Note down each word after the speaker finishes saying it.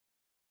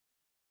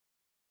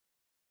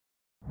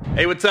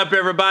Hey, what's up,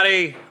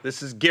 everybody?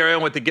 This is Gary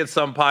with the Get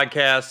Some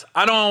podcast.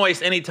 I don't want to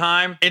waste any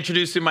time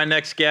introducing my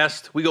next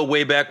guest. We go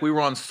way back. We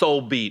were on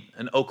Soul Beat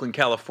in Oakland,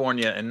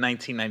 California in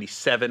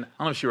 1997. I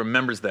don't know if she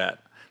remembers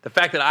that. The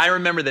fact that I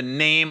remember the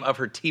name of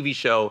her TV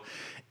show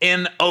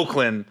in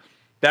Oakland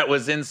that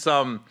was in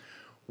some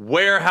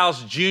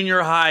warehouse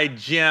junior high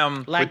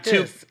gym. Like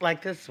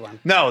this one.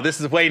 No,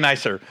 this is way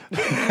nicer.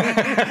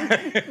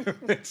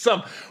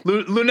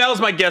 Lunell's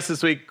my guest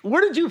this week.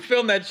 Where did you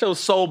film that show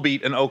Soul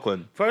Beat in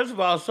Oakland? First of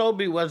all, Soul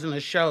Beat wasn't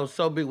a show.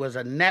 Soul Beat was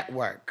a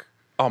network.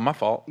 Oh, my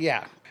fault.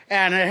 Yeah.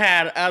 And it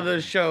had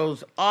other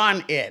shows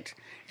on it.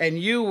 And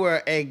you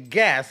were a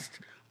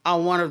guest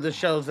on one of the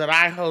shows that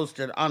I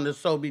hosted on the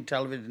Soul Beat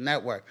television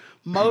network.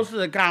 Most of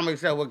the comics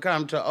that would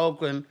come to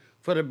Oakland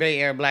for the Bay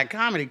Area Black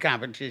Comedy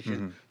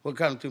Competition would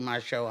come through my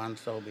show on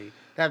Soul Beat.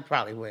 That's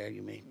probably where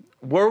you mean.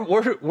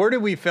 Where did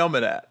we film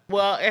it at?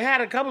 Well, it had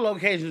a couple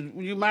locations.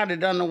 You might have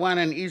done the one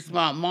in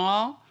Eastmont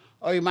Mall,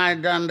 or you might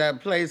have done the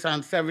place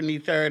on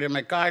 73rd and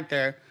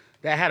MacArthur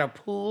that had a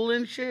pool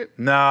and shit.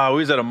 No,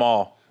 we was at a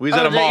mall. We was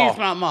at a mall.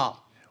 Eastmont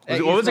Mall.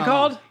 What was it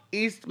called?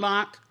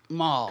 Eastmont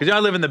Mall. Because I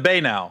live in the Bay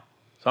now.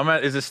 So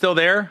is it still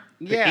there?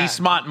 Yeah. The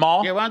Eastmont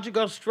Mall? Yeah, why don't you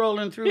go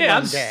strolling through Yeah,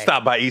 one I'll day?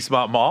 stop by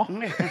Eastmont Mall.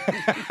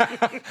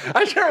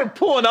 I remember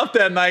pulling up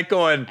that night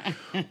going,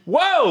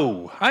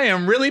 whoa, I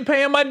am really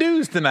paying my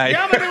dues tonight.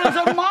 Yeah, but it was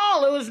a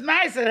mall. It was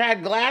nice. It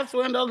had glass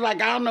windows.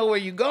 Like, I don't know where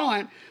you're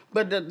going.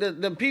 But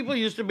the people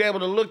used to be able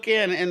to look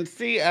in and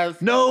see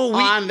us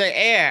on the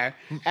air.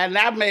 And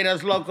that made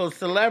us local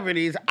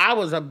celebrities. I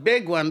was a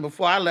big one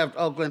before I left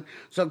Oakland.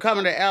 So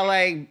coming to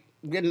L.A.,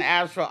 getting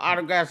asked for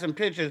autographs and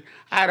pictures,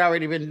 I had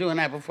already been doing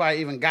that before I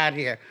even got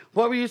here.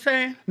 What were you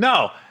saying?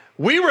 No,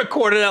 we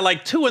recorded at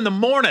like 2 in the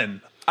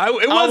morning. There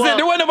wasn't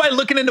nobody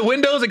looking in the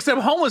windows except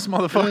homeless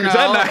motherfuckers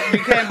that night.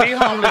 You can't be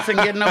homeless and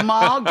get in a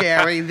mall,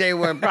 Gary. They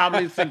were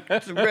probably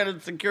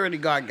rented security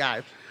guard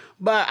guys.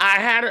 But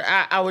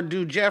I would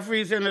do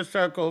Jeffrey's Inner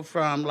Circle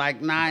from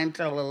like 9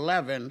 till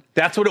 11.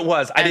 That's what it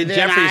was. I did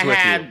Jeffrey's with you.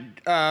 And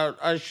then I had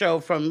a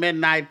show from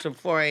midnight to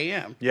 4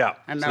 a.m. Yeah,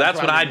 and so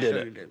that's when I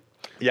did it.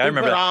 Yeah, I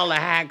remember. Put all the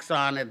hacks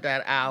on at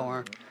that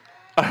hour.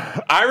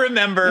 I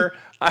remember.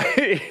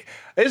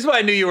 This is why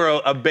I knew you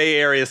were a Bay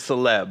Area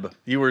celeb.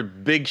 You were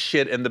big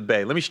shit in the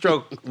Bay. Let me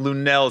stroke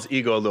Lunell's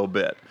ego a little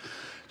bit.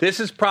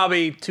 This is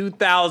probably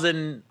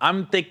 2000.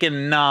 I'm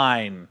thinking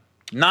 9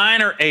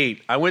 or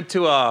 8. I went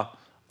to a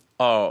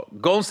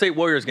Golden State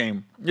Warriors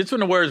game. It's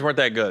when the Warriors weren't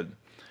that good,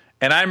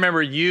 and I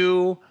remember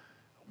you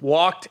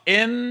walked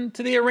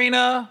into the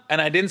arena, and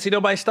I didn't see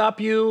nobody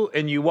stop you,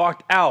 and you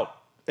walked out.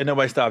 And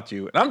nobody stopped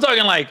you. And I'm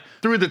talking like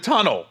through the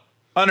tunnel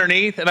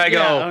underneath. And I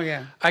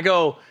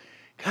go,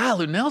 God,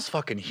 Lunell's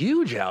fucking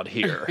huge out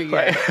here.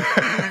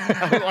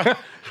 I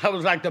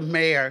was like the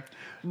mayor.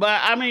 But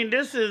I mean,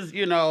 this is,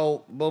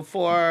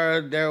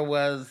 before there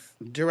was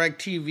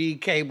DirecTV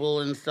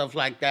cable and stuff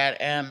like that.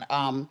 And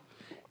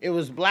it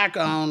was black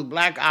owned,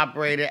 black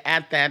operated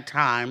at that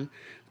time.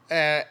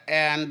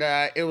 And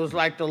it was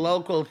like the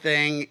local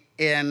thing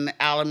in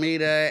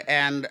Alameda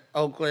and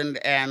Oakland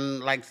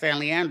and like San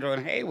Leandro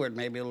and Hayward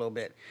maybe a little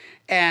bit.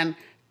 And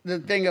the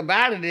thing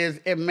about it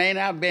is it may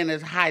not have been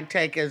as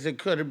high-tech as it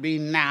could have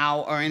been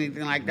now or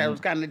anything like that. It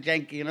was kind of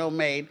janky and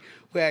homemade.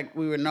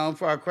 We were known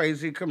for our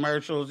crazy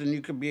commercials, and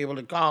you could be able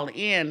to call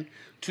in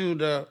to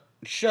the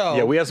show.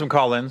 Yeah, we had some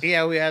call-ins.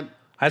 Yeah, we had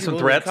I had some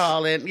threats.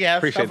 Call in. Yeah,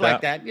 Appreciate stuff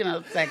like that.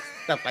 Sex,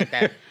 stuff like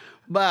that.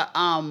 But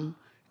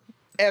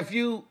if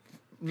you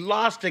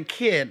lost a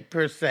kid,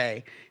 per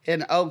se,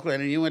 in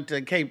Oakland, and you went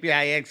to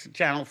KPIX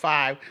Channel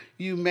 5,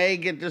 you may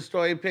get the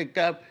story picked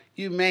up.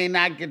 You may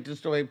not get the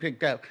story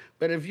picked up.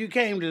 But if you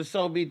came to the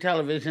Soul Beat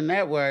Television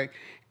Network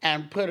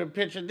and put a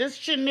picture, this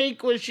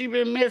Shaniqua, she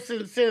been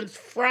missing since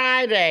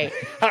Friday.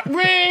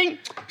 Ring!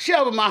 She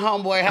over at my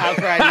homeboy house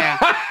right now.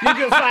 You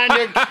can find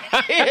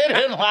her kid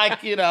in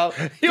like, You were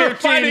 15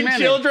 finding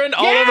minutes. children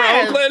all over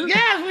Oakland?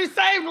 Yes, we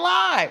saved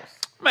lives.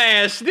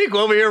 Man, Shaniqua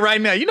over here right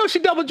now. You know she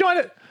double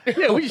jointed?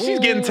 Yeah, she's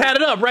getting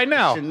tatted up right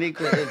now.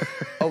 Shaniqua is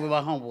over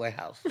my homeboy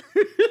house.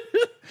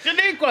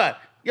 Shaniqua,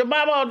 your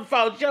mama on the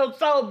phone. Show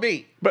Soul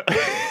Beat. But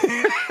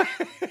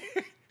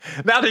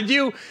now,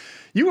 you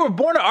were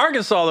born in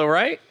Arkansas, though,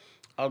 right?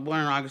 I was born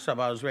in Arkansas,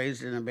 but I was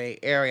raised in the Bay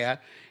Area,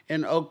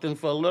 in Oakland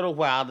for a little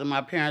while. Then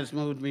my parents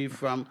moved me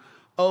from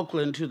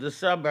Oakland to the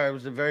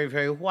suburbs, the very,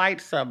 very white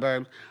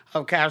suburbs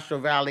of Castro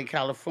Valley,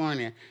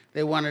 California.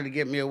 They wanted to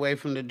get me away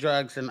from the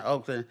drugs in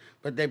Oakland,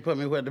 but they put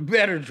me where the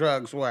better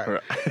drugs were.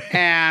 Right.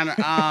 And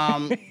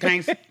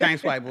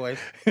thanks, white boys,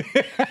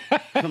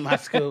 from my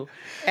school.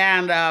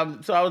 And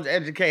so I was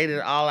educated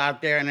all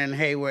out there and in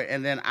Hayward,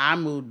 and then I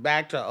moved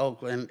back to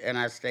Oakland, and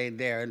I stayed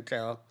there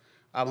until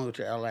I moved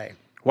to L.A.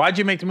 Why'd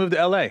you make the move to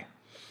L.A.?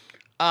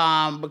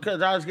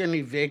 Because I was getting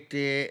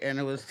evicted, and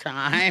it was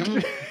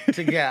time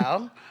to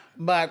go.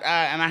 But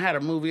I had a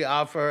movie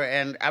offer,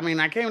 and I mean,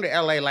 I came to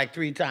L.A. like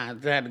 3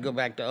 times. I had to go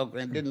back to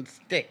Oakland. It didn't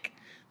stick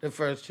the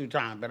first 2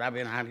 times, but I've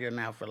been out here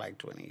now for like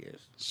 20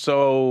 years.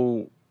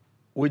 So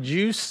would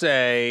you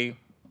say,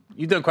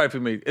 you've done quite a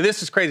few movies.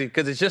 This is crazy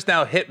because it's just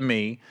now hit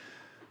me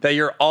that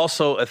you're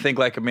also a Think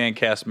Like a Man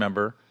cast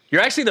member. You're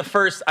actually the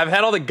first. I've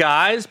had all the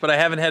guys, but I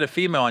haven't had a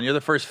female on. You're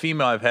the first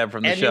female I've had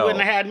from the And show. you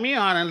wouldn't have had me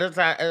on unless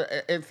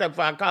except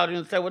for I called you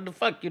and said, "What the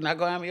fuck? You're not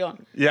gonna have me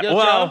on?" Yeah, your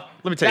well, show?"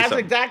 let me tell you That's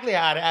something. exactly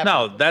how it happened.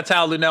 No, that's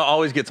how Lunel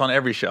always gets on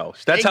every show.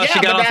 That's how she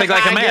got but on that's Think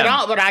Like how a I get Man.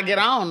 on, but I get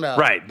on though.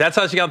 Right. That's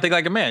how she got on Think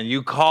Like a Man.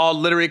 You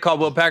literally called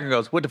Will Packer and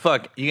goes, "What the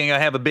fuck? You ain't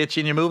gonna have a bitch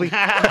in your movie?"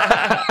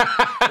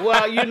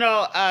 Well,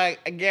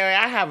 Gary,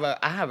 I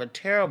have a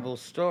terrible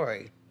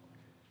story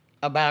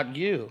about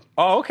you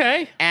Oh,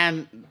 okay.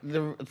 and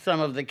some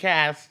of the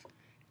cast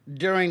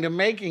during the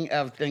making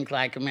of Think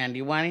Like a Man. Do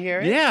you want to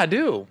hear it? Yeah, I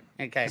do.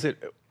 Okay. Is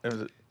it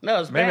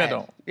No, it's maybe bad. I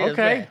don't. Yeah, it's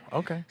Okay. bad.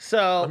 Okay.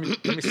 So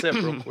Let me sip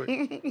real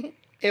quick.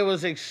 it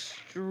was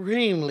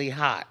extremely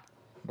hot,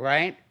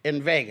 right?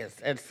 In Vegas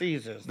at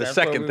Caesars. The That's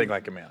second where Think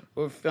Like a Man.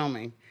 we're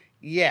filming.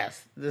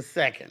 Yes, the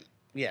second.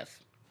 Yes.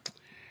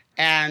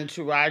 And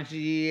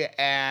Taraji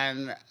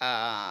and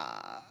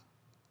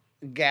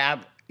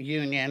Gab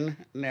Union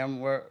and them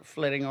were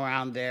flitting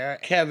around there.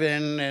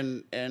 Kevin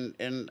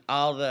and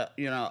all the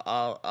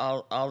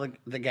all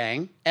the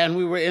gang. And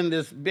we were in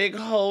this big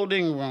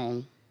holding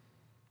room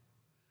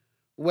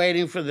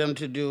waiting for them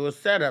to do a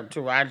setup.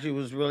 Taraji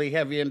was really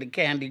heavy into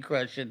Candy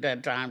Crush at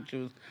that time. She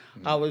was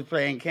always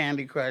playing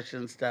Candy Crush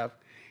and stuff.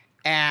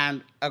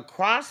 And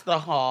across the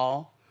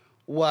hall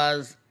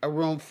was a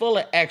room full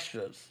of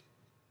extras,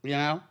 you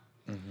know?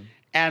 Mm-hmm.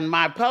 And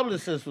my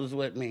publicist was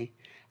with me.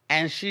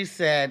 And she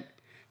said,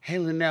 "Hey,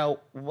 Lunel,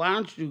 why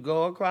don't you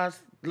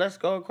let's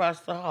go across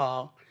the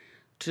hall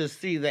to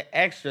see the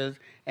extras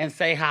and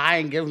say hi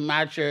and give them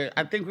out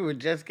I think we were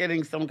just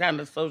getting some kind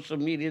of social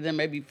media, then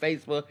maybe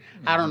Facebook.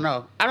 Mm-hmm. I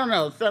don't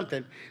know,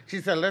 something." She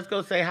said, "Let's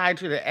go say hi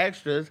to the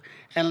extras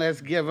and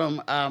let's give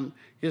them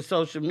your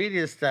social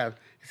media stuff.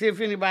 See if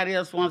anybody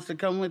else wants to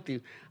come with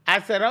you." I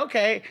said,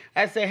 "Okay."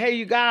 I said,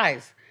 hey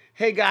guys,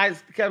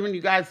 Kevin,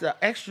 you guys, the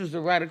extras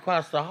are right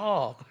across the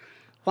hall.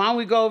 Why don't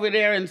we go over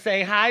there and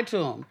say hi to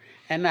them?"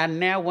 And not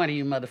now one of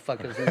you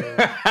motherfuckers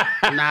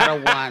knew. Not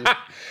a one.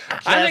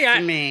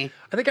 Just me.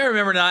 I think I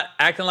remember not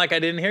acting like I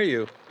didn't hear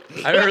you.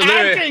 I remember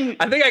literally.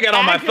 I think I got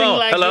on my phone.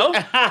 like Hello?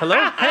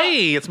 Hello?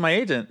 Hey, it's my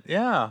agent.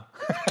 Yeah.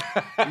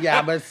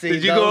 Yeah, but see.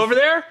 Did you go over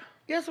there?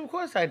 Yes, of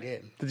course I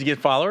did. Did you get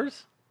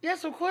followers?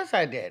 Yes, of course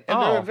I did.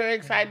 And they were very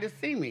excited to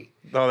see me.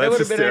 Oh, they that's would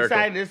have been hysterical.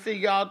 excited to see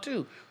y'all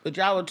too. But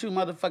y'all were too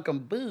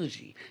motherfucking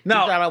bougie.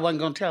 No. You thought I wasn't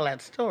going to tell that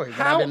story,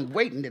 but I've been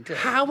waiting to tell it.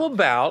 How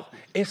about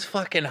it's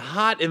fucking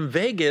hot in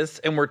Vegas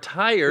and we're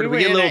tired. We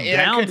get a in little an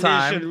air-conditioned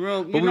downtime.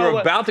 room. But we were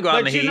about to go out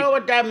in the But heat. you know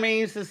what that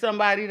means to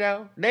somebody,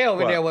 though? They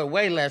over there with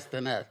way less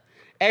than us.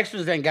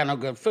 Extras ain't got no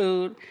good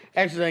food.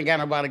 Extras ain't got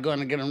nobody going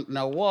to get them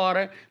no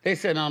water. They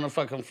sitting on the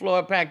fucking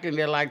floor packed in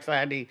their like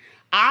ID.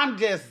 I'm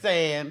just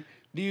saying,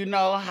 do you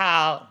know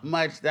how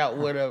much that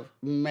would have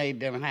made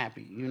them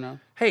happy, you know?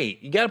 Hey,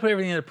 you got to put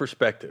everything into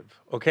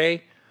perspective,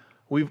 okay?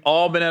 We've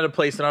all been at a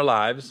place in our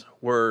lives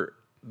where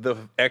the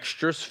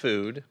extras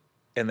food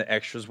and the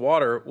extras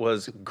water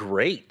was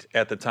great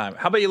at the time.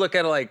 How about you look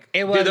at it like,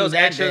 wasn't those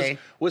that extras day.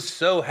 was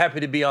so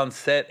happy to be on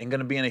set and going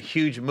to be in a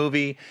huge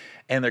movie,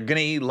 and they're going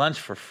to eat lunch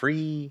for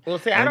free. Well,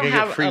 see, and I they're don't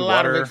gonna get have free a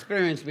lot of water.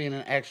 experience being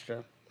an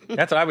extra.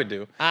 That's what I would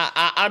do.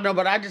 I know,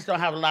 but I just don't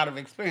have a lot of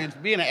experience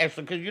being an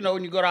extra. Because, you know,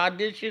 when you go to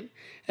audition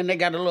and they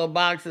got a little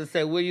box that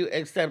say, "Will you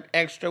accept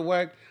extra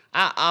work?"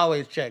 I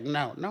always check,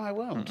 no, I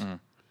won't.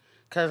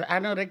 Because I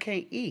know they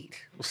can't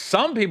eat.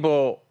 Some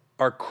people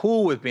are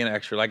cool with being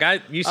extra. Like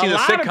you see A the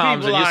lot of sitcoms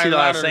people and you see are, a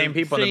lot of the same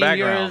people in the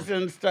background.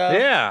 seniors and stuff.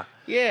 Yeah.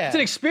 Yeah. It's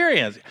an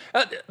experience.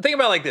 Think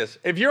about it like this.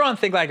 If you're on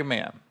Think Like a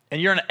Man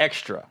and you're an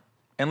extra,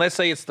 and let's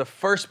say it's the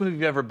first movie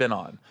you've ever been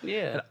on,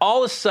 Yeah. and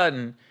all of a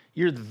sudden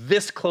you're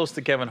this close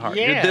to Kevin Hart.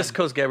 Yeah. You're this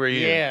close to Gabrielle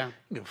Union. Yeah. You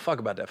don't give a fuck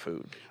about that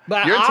food.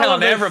 But you're all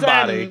telling of a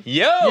everybody, sudden,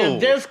 yo. you're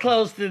this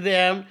close to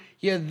them.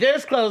 You're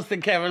this close to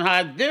Kevin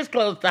Hart, this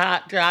close to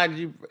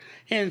Taraji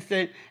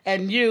Henson,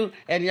 and y'all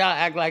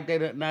act like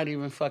they're not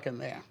even fucking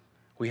there.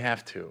 We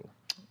have to.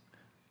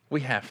 We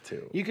have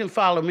to. You can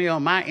follow me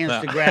on my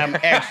Instagram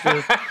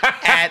extras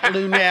at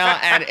Lunel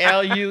at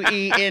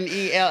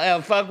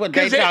LUENELL. Fuck what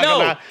they talking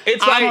about.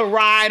 I'm a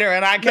rider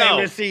and I came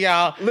to see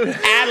y'all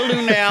at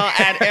Lunel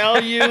at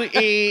LUENELL.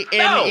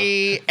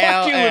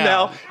 Fuck you,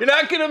 Lunel. You're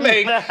not gonna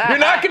make me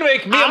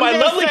and my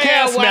lovely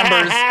cast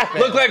members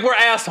look like we're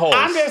assholes.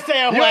 I'm just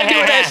saying you what ain't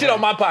doing happened. that shit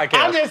on my podcast.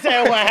 I'm just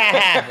saying what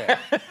happened.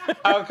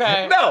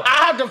 Okay. No.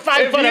 I have to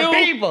fight for the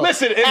people.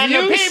 Listen, if and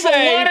you the people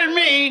wanted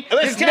me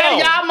to tell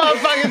y'all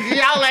motherfuckers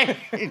y'all ain't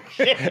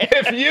shit.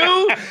 If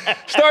you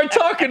start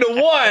talking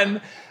to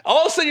one,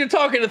 all of a sudden you're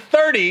talking to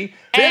 30,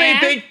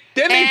 then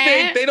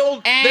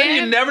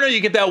you never know.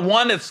 You get that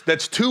one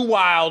that's too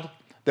wild,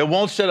 that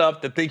won't shut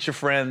up, that thinks you're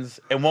friends,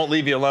 and won't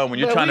leave you alone when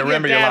you're trying to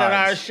remember your lines.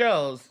 At our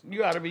shows.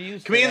 You ought to be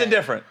used to Comedians that.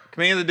 are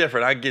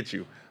different. I get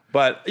you.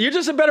 But you're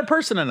just a better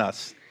person than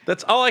us.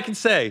 That's all I can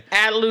say.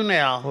 At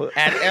Lunel.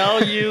 At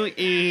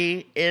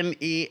LUENELL.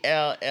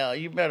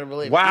 You better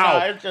believe it. Wow.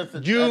 No, it's just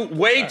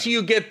Wait till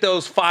you get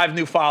those 5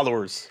 new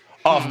followers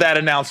off that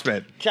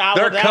announcement. Child,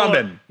 They're that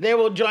coming. They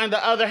will join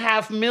the other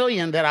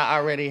 500,000 that I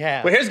already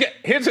have. But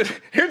here's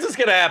what's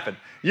gonna happen.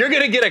 You're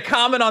gonna get a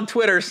comment on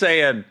Twitter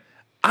saying,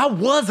 "I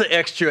was an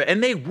extra,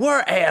 and they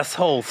were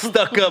assholes,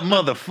 stuck-up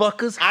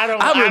motherfuckers." I don't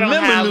remember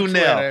have Lunel.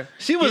 Twitter.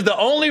 She was the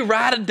only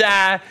ride or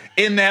die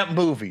in that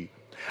movie.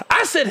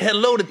 I said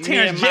hello to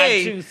Terrence my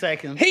J. 2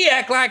 seconds. He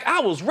act like I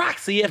was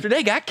Roxy after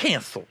they got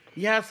canceled.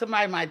 Yeah,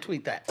 somebody might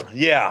tweet that.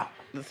 Yeah.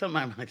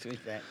 Somebody might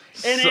tweet that.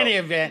 In So- any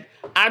event,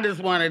 I just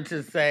wanted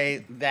to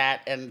say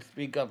that and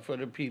speak up for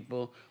the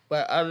people.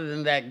 But other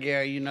than that,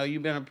 Gary,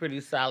 you've been a pretty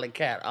solid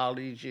cat all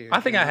these years. I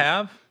think I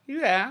have.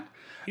 You have.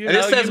 And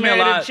this says you me a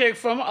married lot. a chick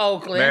from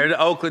Oakland. Married an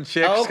Oakland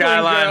chick, Oakland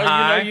Skyline girl,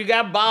 High. You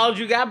got balls,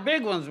 you got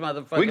big ones,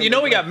 motherfucker.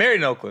 We got married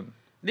in Oakland.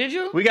 Did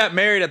you? We got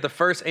married at the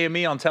first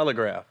AME on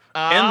Telegraph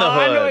in the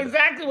hood. I know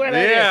exactly where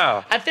that is.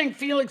 Yeah. I think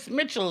Felix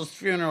Mitchell's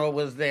funeral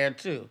was there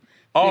too.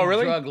 Oh, Big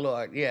really? Drug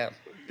lord, yeah.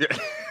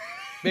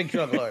 Big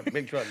drug lord,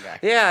 big drug guy.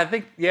 Yeah, I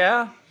think,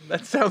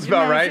 that sounds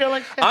about never right. feel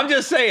like that? I'm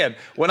just saying,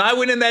 when I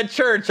went in that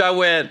church, I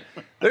went,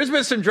 there's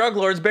been some drug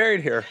lords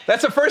buried here.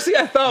 That's the first thing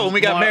I thought when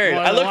we got married.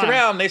 More I than looked one.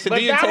 around, they said, but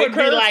do you that take would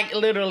her? be like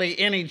literally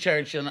any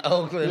church in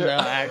Oakland, though,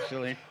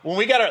 actually. When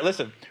we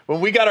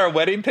got our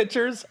wedding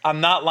pictures,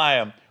 I'm not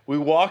lying. We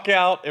walk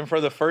out in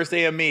front of the first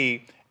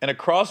AME, and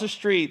across the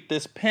street,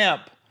 this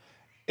pimp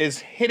is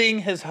hitting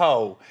his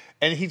hoe,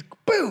 and he's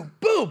boom,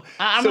 boom.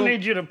 I'm going to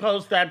need you to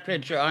post that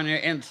picture on your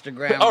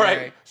Instagram. All right,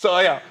 Gary. so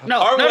yeah.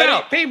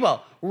 No,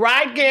 people.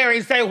 Write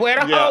Gary, say where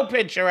the Yeah. whole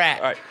picture at.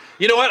 All right.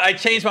 You know what? I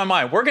changed my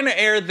mind. We're going to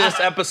air this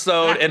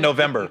episode in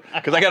November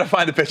because I got to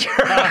find the picture.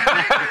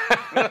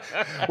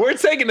 We're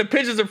taking the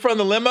pictures in front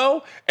of the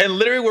limo, and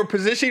literally we're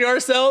positioning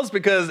ourselves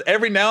because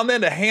every now and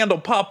then the hand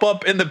will pop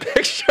up in the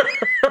picture.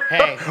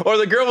 Hey. Or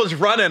the girl was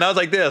running. I was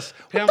like this.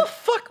 Pimp- What the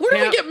fuck? Where did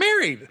we pimp- get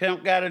married?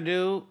 Pimp got to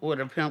do what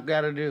a pimp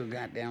got to do,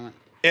 goddammit.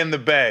 In the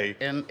Bay.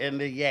 In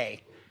the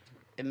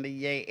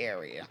yay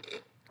area.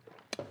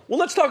 Well,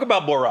 let's talk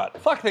about Borat.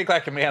 Fuck, think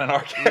like a man in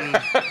our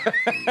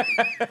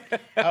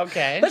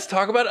Okay. Let's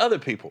talk about other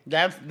people.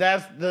 That's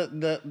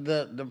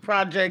the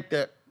project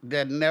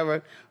that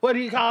never, what do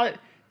you call it?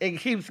 It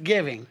keeps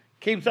giving.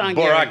 Keeps on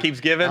giving. Borat keeps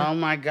giving? Oh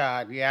my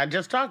God. Yeah, I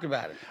just talked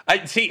about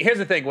it. Here's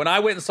the thing. When I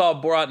went and saw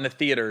Borat in the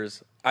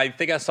theaters, I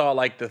think I saw it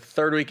like the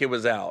third week it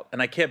was out,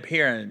 and I kept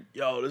hearing,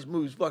 "Yo, this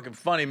movie's fucking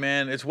funny,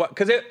 man." It's what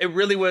because it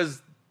really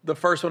was the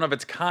first one of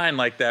its kind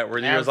like that, where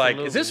you was like,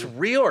 "Is this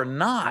real or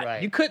not?"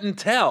 Right. You couldn't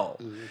tell.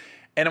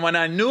 And when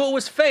I knew it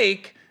was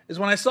fake, is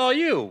when I saw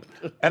you,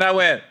 and I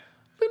went,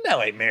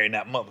 "No, ain't marrying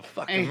that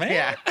motherfucker, man."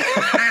 Yeah.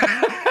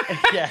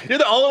 Yeah. You're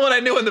the only one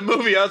I knew in the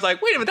movie. I was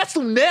like, "Wait a minute, that's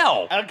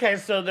Lunel." Okay,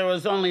 so there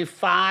was only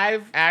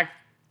 5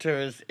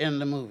 actors in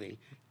the movie.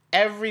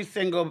 Every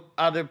single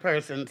other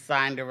person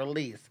signed a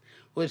release,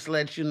 which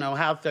lets you know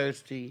how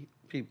thirsty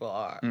people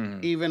are.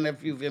 Even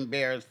if you've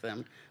embarrassed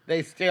them,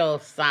 they still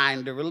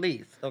signed the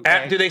release.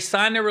 Okay. Do they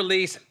sign the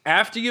release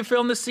after you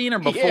film the scene or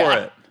before Yeah.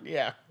 it?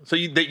 Yeah. So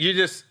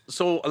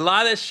so a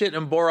lot of that shit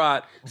in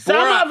Borat. Some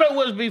of it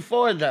was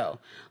before though.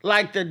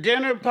 Like the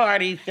dinner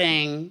party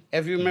thing,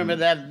 if you remember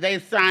that, they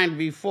signed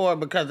before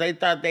because they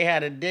thought they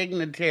had a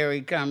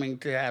dignitary coming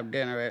to have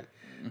dinner at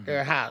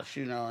their house,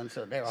 and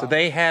so they were So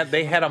they had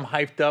them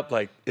hyped up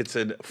like it's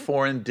a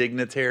foreign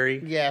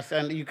dignitary. Yes,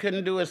 and you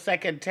couldn't do a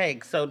second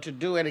take. So to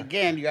do it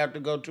again, you have to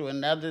go to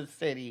another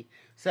city,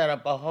 set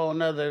up a whole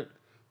nother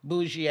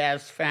bougie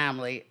ass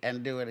family,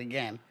 and do it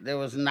again. There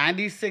was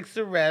 96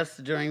 arrests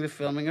during the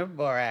filming of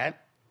Borat.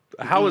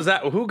 How was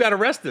that? Who got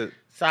arrested?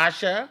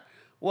 Sasha,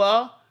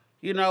 well,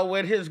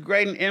 with his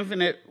great and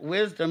infinite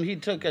wisdom, he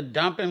took a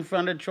dump in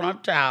front of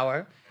Trump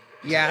Tower.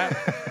 Yeah,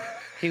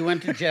 he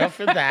went to jail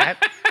for that.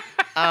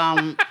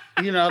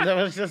 There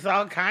was just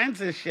all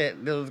kinds of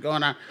shit that was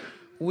going on.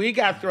 We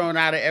got thrown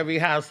out of every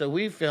house that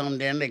we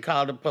filmed in. They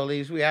called the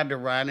police. We had to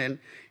run, and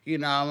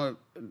I'm a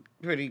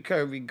pretty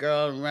curvy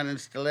girl and running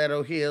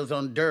stiletto heels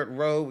on dirt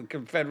road with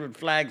Confederate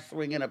flags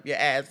swinging up your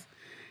ass.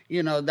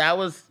 That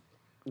was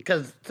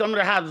because some of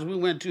the houses we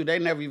went to, they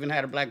never even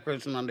had a black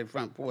person on their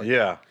front porch.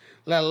 Yeah.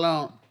 Let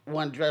alone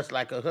one dressed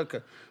like a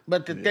hooker.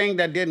 But the thing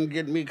that didn't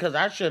get me, because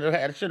I should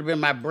have been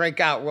my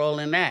breakout role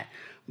in that.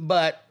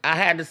 But I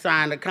had to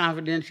sign a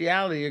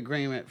confidentiality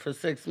agreement for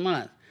 6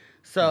 months.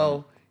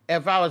 So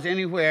if I was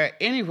anywhere,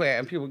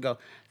 and people would go,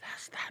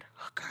 "That's that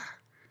hooker,"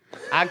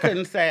 I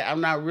couldn't say, "I'm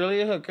not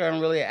really a hooker, I'm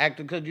really an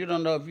actor," because you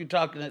don't know if you're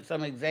talking to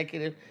some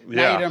executive.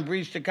 Now Yeah. you done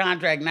breached the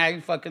contract, now you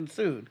fucking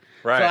sued.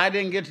 Right. So I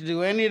didn't get to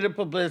do any of the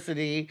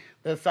publicity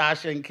that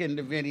Sasha and Ken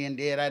Davidian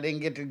did. I didn't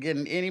get to get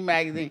in any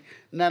magazine,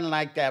 nothing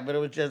like that. But it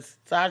was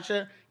just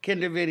Sasha, Ken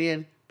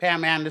Davidian,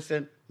 Pam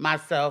Anderson,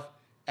 myself,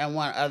 and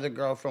one other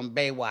girl from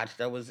Baywatch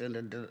that was in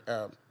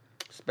the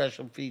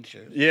special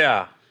features.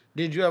 Yeah.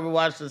 Did you ever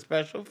watch the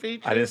special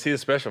features? I didn't see the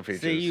special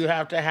features. See, you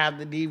have to have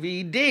the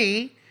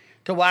DVD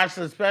to watch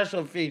the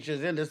special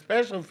features. In the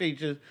special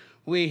features,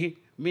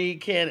 me,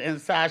 Ken,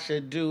 and Sasha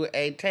do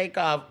a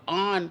takeoff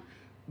on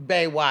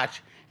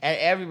Baywatch, and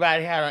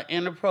everybody had an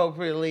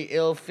inappropriately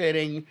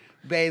ill-fitting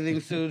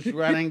bathing suits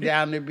running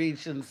down the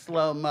beach in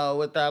slow-mo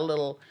with our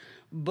little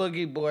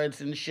boogie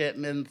boards and shit,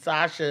 and then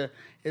Sasha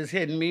is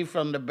hitting me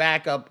from the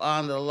back up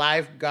on the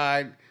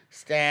lifeguard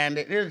stand.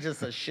 It is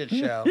just a shit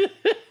show. If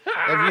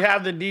you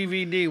have the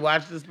DVD,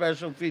 watch the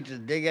special features.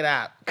 Dig it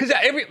out. Because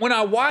when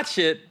I watch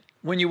it,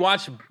 when you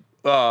watch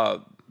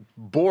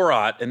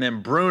Borat and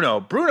then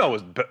Bruno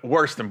was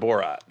worse than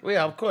Borat. Well,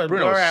 yeah, of course,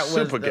 Bruno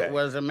Borat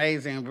was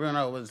amazing.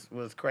 Bruno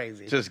was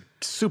crazy. Just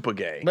super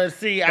gay. But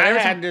see, I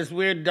had this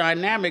weird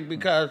dynamic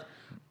because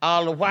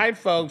all the white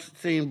folks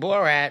seen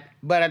Borat,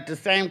 but at the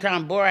same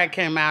time Borat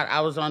came out,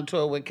 I was on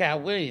tour with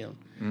Cat Williams.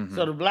 Mm-hmm.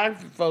 So the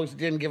black folks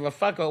didn't give a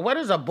fuck. What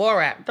is a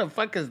Borat? What the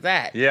fuck is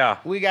that? Yeah.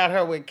 We got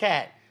her with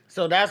Cat.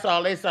 So that's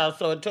all they saw.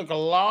 So it took a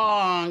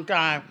long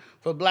time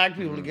for black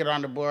people to get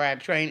on the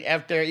Borat train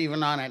if they're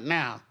even on it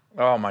now.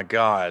 Oh my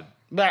God.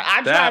 But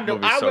I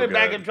went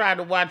back and tried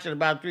to watch it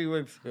about 3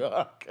 weeks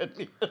ago.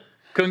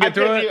 Couldn't get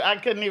through it? I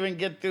couldn't even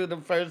get through the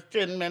first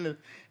 10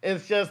 minutes.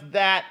 It's just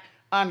that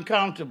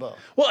uncomfortable.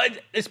 Well,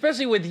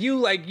 especially with you,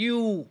 like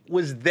you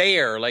was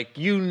there, like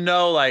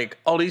like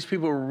all these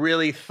people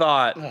really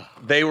thought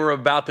they were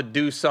about to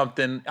do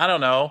something, I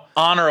don't know,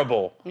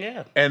 honorable.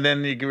 Yeah. And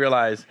then you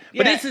realize,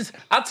 but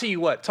I'll tell you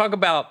what, talk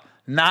about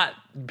not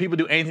people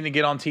do anything to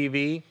get on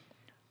TV.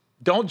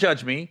 Don't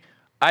judge me.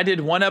 I did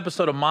one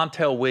episode of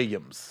Montel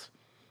Williams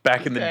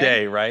back in the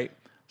day, right?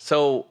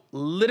 So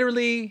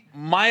literally,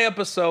 my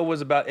episode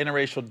was about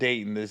interracial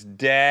dating. This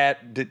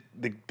dad,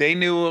 they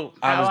knew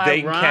I was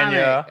dating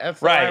Kenya,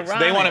 That's right? So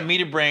they wanted me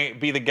to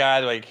be the guy.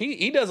 Like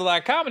he does a lot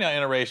of comedy on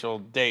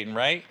interracial dating,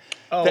 right?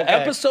 Oh, the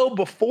episode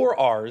before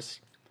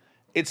ours,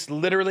 it's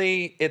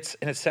literally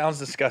and it sounds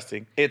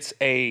disgusting. It's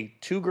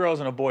 2 girls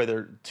and a boy.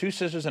 They're 2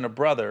 sisters and a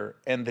brother,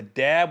 and the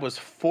dad was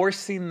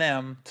forcing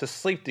them to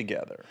sleep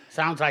together.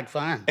 Sounds like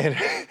fun. And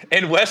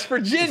in West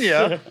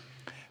Virginia.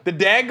 The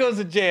dad goes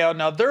to jail.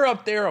 Now they're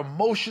up there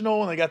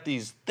emotional, and they got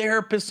these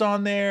therapists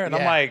on there, and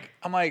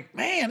I'm like,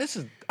 man, this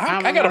is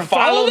I gotta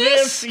follow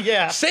this.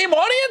 Yeah, same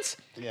audience.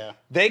 Yeah,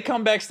 they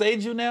come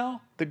backstage.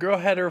 The girl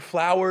had her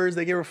flowers.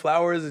 They gave her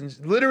flowers, and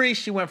literally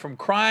she went from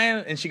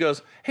crying, and she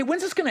goes, "Hey,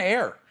 when's this gonna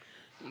air?"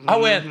 I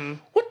went,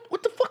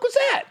 "What the fuck was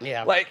that?"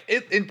 Yeah, like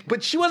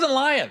but she wasn't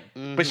lying.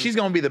 But she's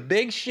gonna be the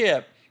big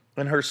ship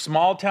in her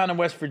small town in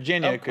West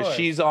Virginia because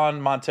she's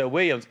on Montel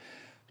Williams.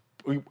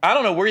 I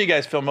don't know where you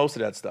guys filmed most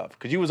of that stuff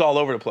because you was all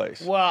over the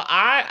place. Well,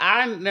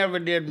 I never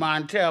did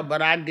Montel,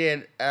 but I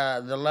did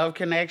The Love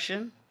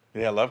Connection.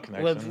 Yeah, Love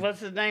Connection. What's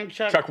his name?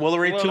 Chuck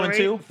Woolery, 2 and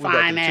 2.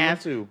 Fine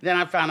ass. Then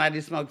I found out he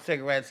smoked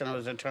cigarettes and it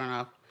was a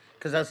turnoff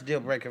because that's a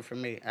deal breaker for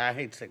me. I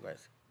hate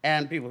cigarettes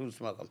and people who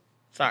smoke them.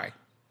 Sorry.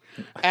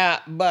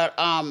 And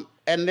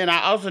then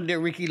I also did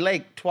Ricky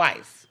Lake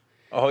twice.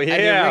 Oh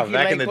yeah,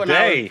 back in the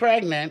day. I was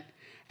pregnant.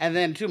 And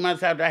then 2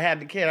 months after I had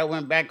the kid, I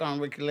went back on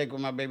Ricky Lake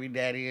with my baby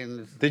daddy.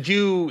 Did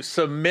you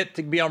submit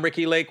to be on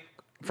Ricky Lake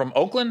from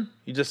Oakland?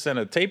 You just sent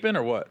a tape in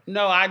or what?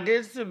 No, I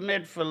did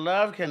submit for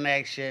Love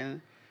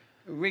Connection.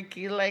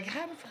 Ricky Lake.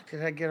 How the fuck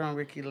did I get on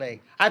Ricky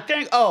Lake? I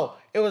think,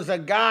 it was a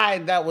guy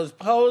that was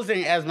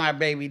posing as my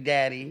baby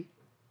daddy.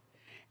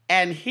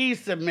 And he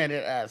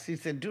submitted us. He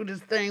said, do this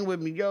thing with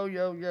me,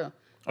 yo.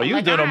 Oh, you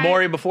were doing a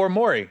Maury before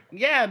Maury.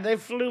 Yeah, they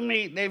flew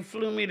me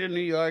to New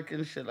York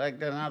and shit like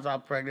that. And I was all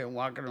pregnant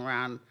walking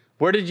around.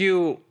 When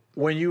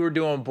you were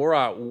doing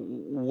Borat,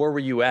 where were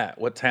you at?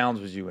 What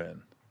towns was you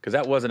in? Because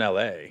that wasn't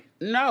L.A.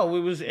 No, we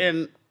was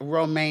in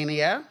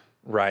Romania.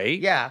 Right?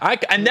 Yeah.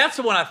 And that's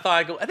the one I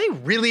thought, are they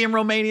really in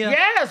Romania?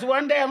 Yes.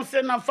 One day I'm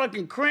sitting on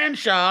fucking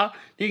Crenshaw.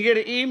 You get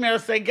an email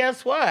say,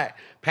 guess what?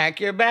 Pack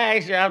your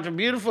bags. You're out to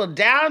beautiful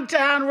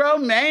downtown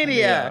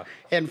Romania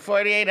in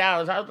 48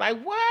 hours. I was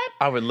like, what?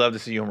 I would love to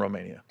see you in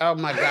Romania. Oh,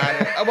 my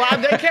God.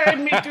 Well, they carried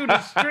me through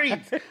the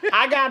streets.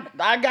 I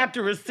got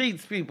the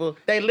receipts, people.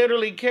 They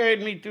literally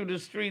carried me through the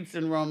streets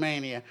in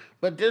Romania.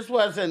 But this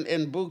wasn't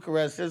in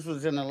Bucharest. This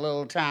was in a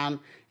little town.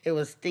 It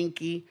was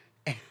stinky.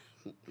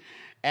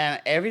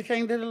 And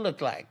everything that it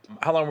looked like.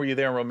 How long were you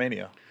there in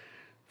Romania?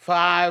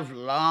 5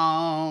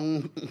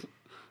 long,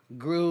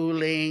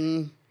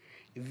 grueling,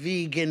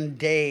 vegan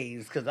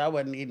days. Because I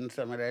wasn't eating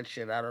some of that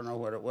shit. I don't know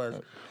what it was.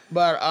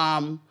 But,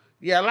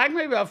 like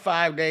maybe about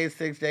 5 days,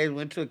 6 days.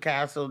 Went to a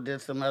castle,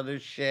 did some other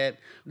shit.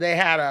 They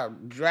had a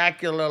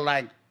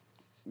Dracula,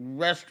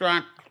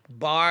 restaurant,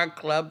 bar,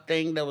 club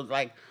thing that was,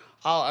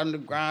 all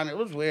underground. It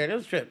was weird. It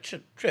was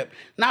trip.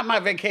 Not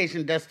my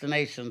vacation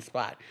destination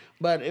spot.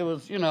 But it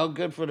was,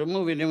 good for the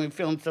movie. Then we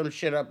filmed some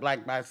shit up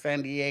by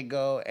San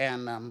Diego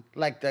and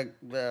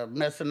the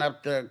messing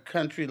up the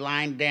country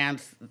line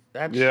dance.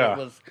 That shit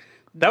was.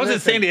 That was in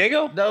San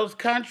Diego? Those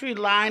country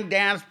line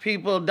dance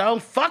people,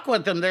 don't fuck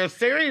with them. They're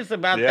serious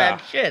about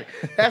that shit.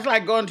 That's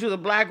like going to the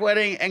black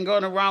wedding and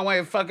going the wrong way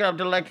and fucking up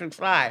the electric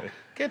slide.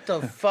 Get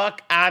the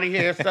fuck out of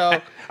here.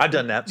 So I've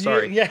done that.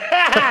 Sorry.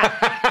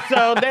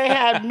 So they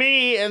had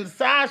me and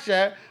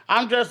Sasha.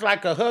 I'm dressed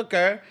like a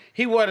hooker.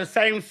 He wore the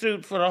same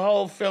suit for the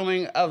whole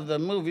filming of the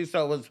movie,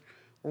 so it was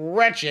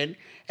wretched.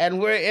 And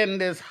we're in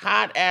this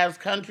hot-ass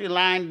country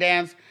line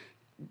dance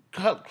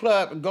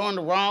club going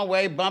the wrong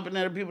way, bumping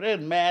into people. They're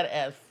mad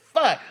as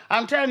fuck.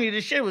 I'm telling you,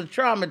 this shit was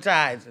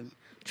traumatizing.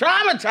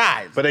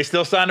 Traumatized. But they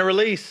still signed a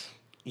release.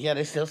 Yeah,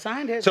 they still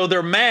signed it. So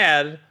they're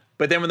mad,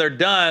 but then when they're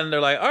done, they're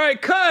like, all right,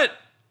 cut.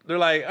 They're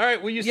like, all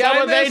right, will you sign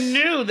well, this? they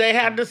knew they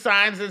had the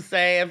signs that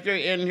say if you're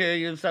in here,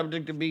 you're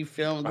subject to be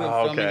filmed.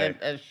 We're filming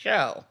a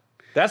show.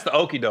 That's the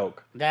okey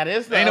doke. That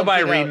is the Ain't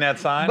nobody okey-doke. reading that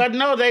sign. But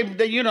no, they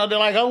they're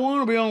like, I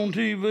want to be on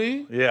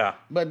TV. Yeah.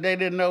 But they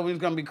didn't know we was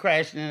gonna be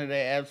crashing into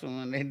their ass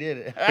when they did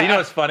it. But you know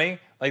what's funny?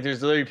 Like,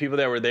 there's literally people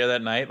that were there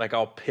that night, like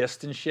all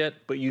pissed and shit.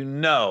 But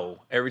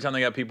every time they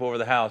got people over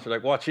the house, they're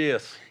like, watch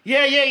this.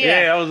 Yeah.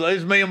 Yeah, it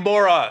was me and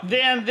Borat.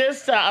 Then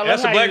this time,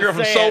 That's a black girl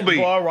from Sobe.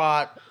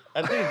 Borat.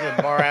 I think it's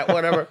just Borat,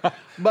 whatever.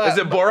 But Is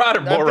it Borat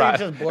or I think Borat? it's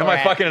just Borat? Am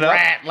I fucking it up?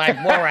 Rat, like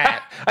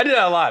Borat. I do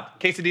that a lot.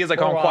 Quesadillas, I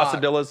call them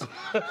Borat. quesadillas.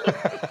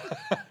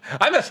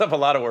 I mess up a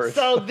lot of words.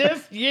 So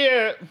this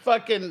year,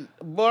 fucking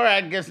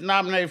Borat gets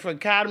nominated for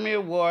Academy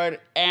Award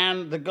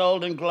and the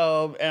Golden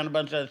Globe and a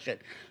bunch of other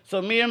shit.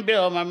 So me and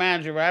Bill, my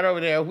manager, right over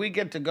there, we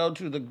get to go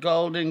to the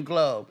Golden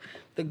Globe.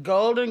 The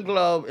Golden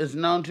Globe is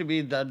known to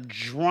be the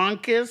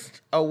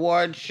drunkest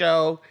award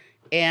show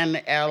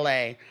in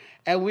LA.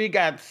 And we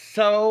got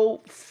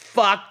so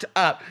fucked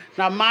up.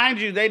 Now,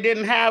 mind you, they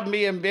didn't have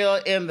me and Bill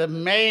in the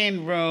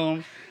main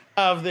room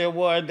of the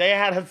award. They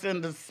had us in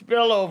the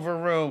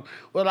spillover room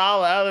with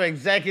all the other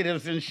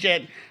executives and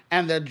shit,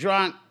 and the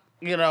drunk,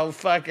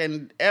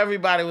 fucking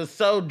everybody was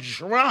so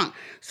drunk.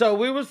 So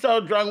we were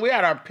so drunk. We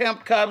had our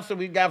pimp cups that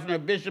we got from the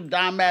Bishop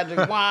Don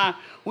Magic Wine.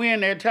 We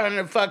in there turning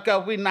the fuck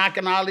up. We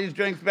knocking all these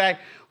drinks back.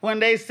 When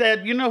they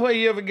said, you know where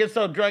you ever get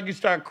so drunk you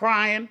start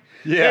crying?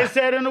 Yeah. They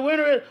said in the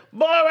winter,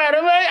 Borat.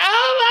 I'm like,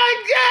 oh my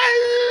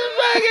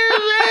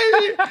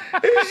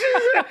God, this is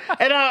fucking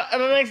amazing.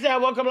 And the next day I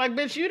woke up like,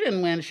 bitch, you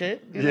didn't win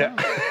shit. You know?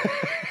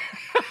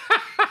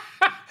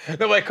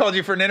 Nobody called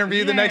you for an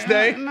interview the next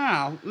day?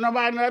 No,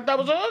 nobody knew that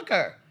was a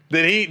hooker.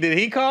 Did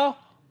he call?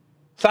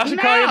 Sasha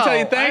call you and tell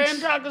you thanks? I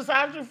didn't talk to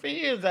Sasha for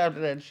years after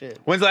that shit.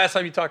 When's the last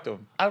time you talked to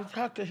him? I've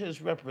talked to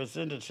his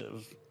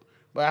representatives,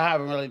 but I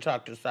haven't really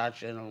talked to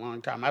Sasha in a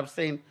long time. I've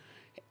seen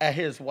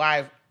his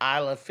wife,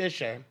 Isla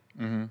Fisher,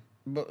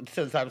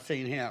 since I've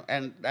seen him.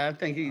 And I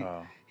think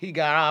he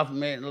got off and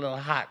made a little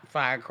hot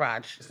fire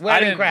crotch.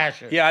 Wedding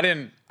crasher. Yeah, I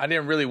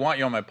didn't really want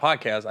you on my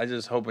podcast. I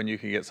just hoping you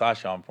could get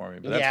Sasha on for me,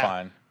 but that's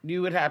fine.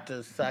 You would have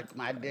to suck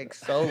my dick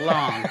so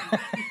long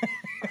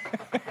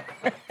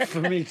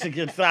for me to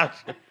get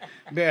Sasha.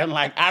 Being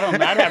like, I don't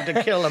know, I'd have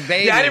to kill a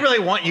baby. Yeah, I didn't really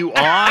want you on.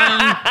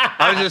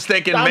 I was just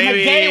thinking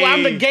maybe...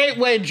 I'm the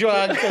gateway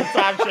drug to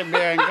Sasha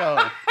Baron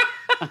Cohen.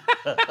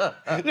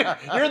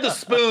 You're the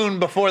spoon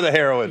before the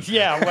heroin.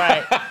 Yeah,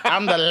 right.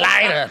 I'm the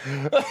lighter.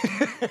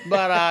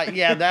 But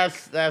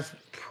that's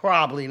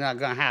probably not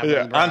gonna happen.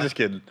 Yeah, bro. I'm just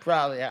kidding.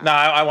 Probably. Yeah. No,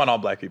 I want all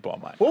black people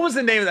on mine. What was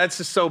the name? That's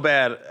just so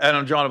bad. And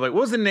I'm drawing a blank.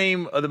 What was the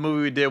name of the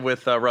movie we did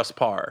with Russ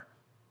Parr?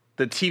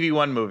 The TV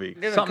One movie.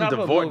 There's Something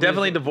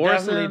definitely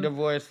divorcing. Definitely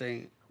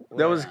divorcing.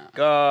 That was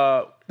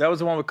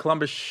the one with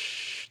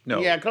Columbus. No.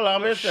 Yeah,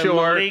 Columbus Short, and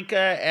Malika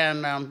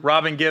and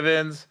Robin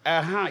Givens.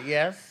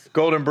 Yes.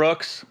 Golden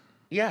Brooks.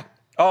 Yeah.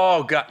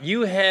 Oh God,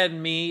 you had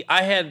me.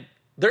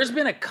 There's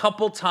been a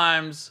couple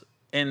times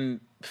in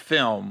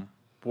film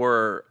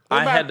where What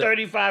I about had to,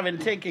 35 and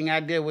Ticking I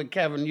did with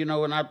Kevin? You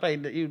know, when I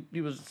played,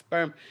 he was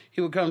sperm. He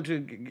would come to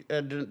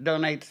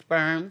donate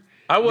sperm.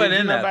 I wasn't Did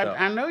you in know that, about-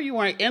 though. I know you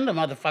weren't in the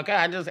motherfucker.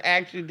 I just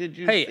asked you, did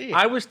you see Hey, it?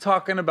 I was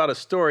talking about a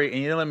story and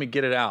you didn't let me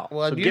get it out.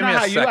 Well, so you give know me a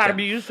how second. you ought to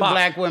be used to Fuck.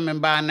 black women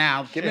by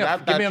now. Give Shit, me I a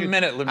thought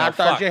minute, Lumel. I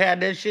thought Fuck. you had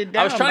that shit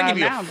down. I was trying to give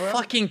you by a now, bro.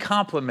 fucking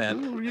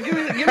compliment.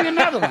 Give me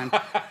another one.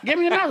 Give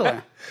me another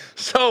one.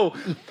 So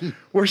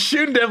we're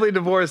shooting Definitely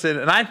Divorcing,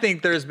 and I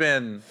think there's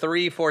been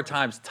 3-4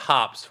 times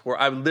tops where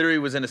I literally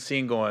was in a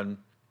scene going,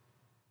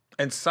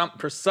 and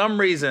for some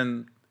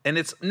reason, and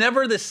it's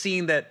never the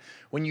scene that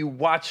when you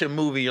watch a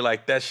movie, you're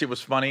like, that shit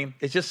was funny.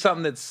 It's just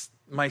something that's,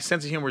 my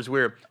sense of humor is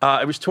weird.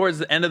 It was towards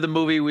the end of the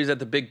movie. We was at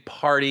the big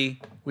party.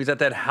 We was at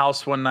that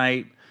house one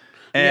night.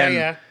 And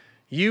Yeah.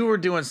 you were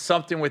doing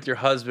something with your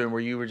husband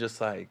where you were just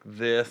like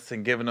this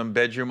and giving him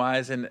bedroom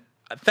eyes. And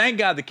thank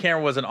God the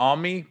camera wasn't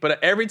on me.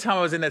 But every time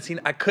I was in that scene,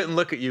 I couldn't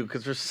look at you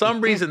because for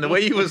some reason, the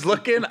way you was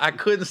looking, I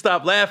couldn't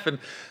stop laughing.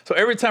 So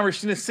every time we're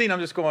shooting a scene,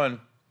 I'm just going,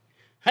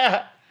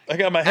 I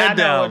got my head I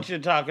know down. what you're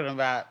talking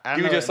about.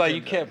 You were just like,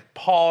 you kept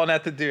pawing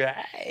at the dude.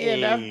 Hey.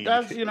 Yeah,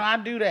 that's I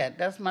do that.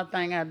 That's my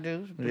thing I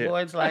do. The Yeah.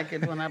 boys like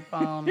it when I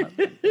pawn.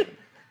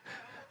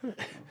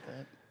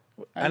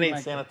 I need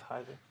like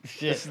sanitizer. Shit.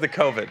 This is the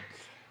COVID.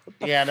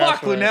 Yeah,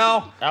 Fuck, that's right.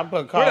 Lunel. I'll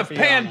put We're in a coffee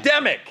on it.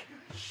 pandemic.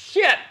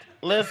 Shit.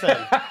 Listen,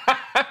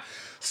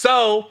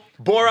 So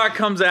Borat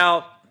comes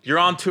out. You're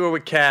on tour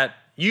with Kat.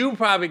 You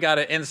probably got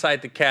an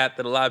insight to Kat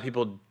that a lot of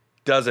people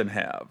doesn't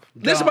have.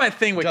 This is my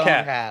thing with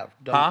Kat.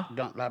 Don't a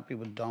lot of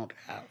people don't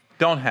have.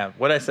 Don't have.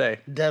 What'd I say?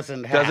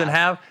 Doesn't have. Doesn't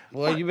have?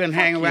 Well, you've been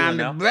hanging Fuck you, around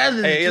the Lunel.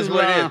 brothers Hey, here's too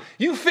what it long. is.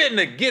 You fitting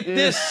to get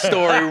this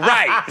story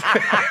right.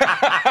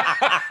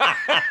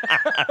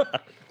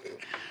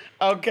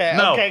 Okay,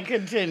 No. okay,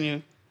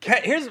 continue.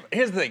 Kat, here's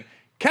the thing.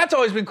 Kat's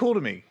always been cool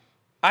to me.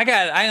 I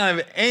don't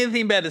have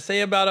anything bad to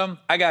say about him.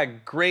 I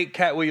got great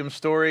Cat Williams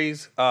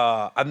stories.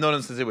 I've known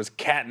him since it was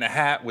Cat in the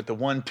Hat with the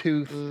one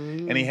tooth,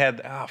 and he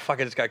had I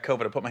just got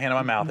COVID. I put my hand in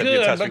my mouth.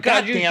 Good,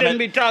 because you shouldn't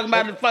be talking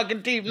about the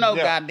fucking teeth no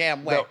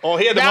goddamn way. No. Oh,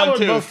 he had the that one was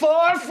tooth.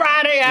 Before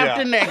Friday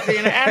after next. He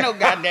didn't have no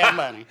goddamn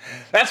money.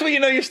 That's when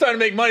you know you're starting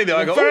to make money, though.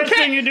 I go, first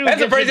Cat. thing you do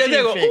That's is the get first thing I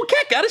your go, teeth oh,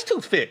 Cat got his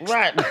tooth fixed.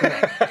 Right.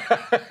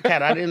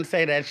 Cat, I didn't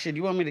say that shit.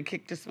 You want me to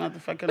kick this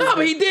motherfucker? No,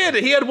 but he did.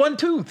 He had one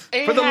tooth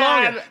for the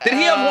longest. Did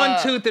he have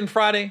one tooth in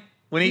Friday?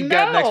 When he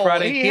got next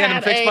Friday, he had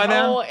him fixed by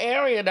then? a whole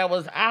area that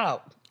was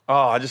out.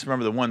 Oh, I just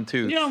remember the one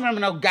tooth. You don't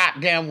remember no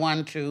goddamn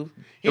one tooth.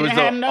 He It was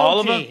didn't have no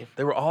all teeth. of them?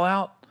 They were all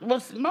out?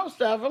 Most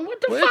of them. What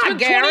the Well, it's fuck, been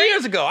Gary? 20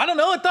 years ago. I don't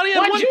know. I thought he had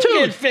What'd one you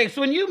tooth. get fixed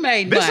when you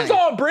made This money? is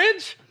all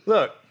bridge.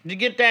 Look. Did you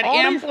get that all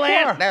these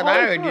implant? far, That all I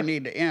these heard you far.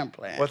 need the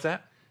implant. What's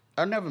that?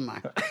 Oh, never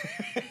mind.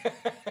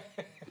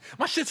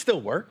 My shit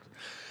still works.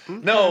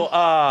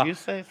 No, You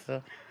say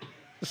so.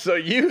 so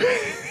you,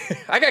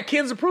 I got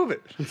kids to prove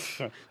it.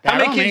 That How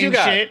many don't kids you mean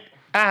got? Shit.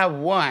 I have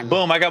one.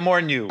 Boom, I got more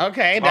than you.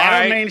 Okay, All that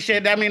right. don't mean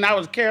shit. That mean I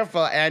was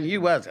careful and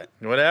you wasn't.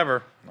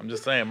 Whatever. I'm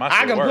just saying, my I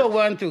shit can works. put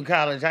one through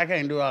college. I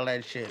can't do all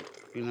that shit.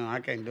 You know, I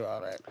can't do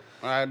all that.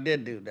 Well, I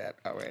did do that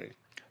already.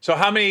 So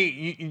how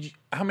many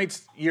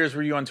years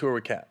were you on tour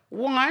with Cat?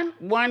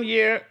 1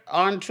 year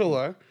on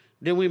tour.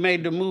 Then we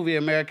made the movie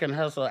American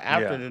Hustle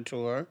after the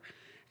tour.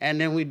 And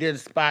then we did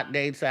spot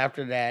dates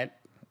after that.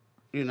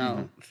 You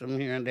know, some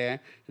here and there.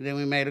 And then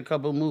we made a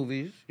couple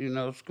movies, you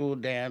know, School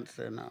Dance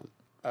and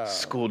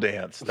School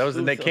Dance. That was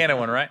the Nick Cannon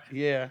one, right?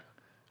 yeah.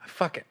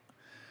 Fuck it.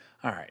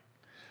 All right.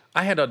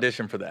 I had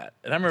auditioned for that.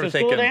 And I remember For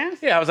School thinking, Dance?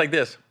 yeah, I was like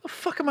this. What the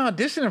fuck am I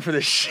auditioning for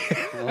this shit?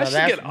 I Well, should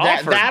that's, get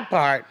offered. that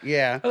part,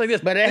 yeah. I like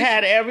this. But it This-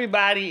 had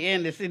everybody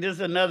in it. See, this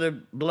is another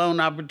blown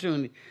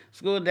opportunity.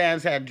 School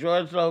Dance had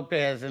George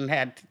Lopez and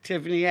had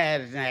Tiffany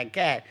Haddish and had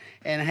Cat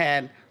and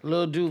had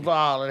Lil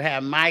Duval and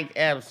had Mike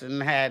Epps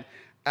and had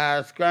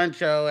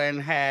Scruncho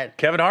and had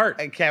Kevin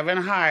Hart. Kevin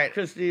Hart,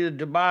 Christina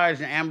DeBarge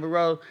and Amber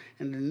Rose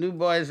and the New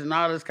Boys and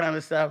all this kind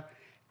of stuff.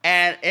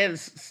 And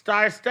it's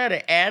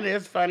star-studded, and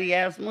it's a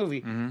funny-ass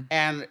movie.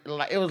 And it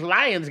was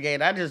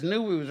Lionsgate. I just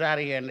knew we was out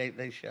of here, and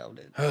they shelved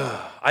it.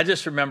 I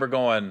just remember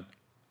going,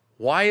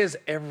 why is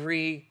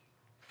every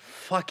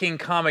fucking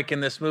comic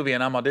in this movie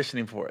and I'm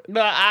auditioning for it?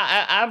 No,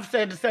 I've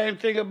said the same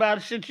thing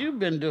about shit you've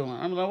been doing.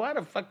 I'm like, why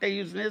the fuck they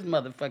using his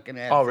motherfucking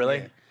ass? Oh, really?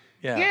 again?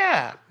 Yeah.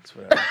 Yeah. That's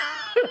whatever.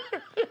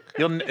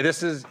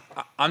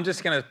 I'm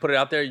just going to put it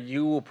out there.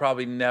 You will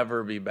probably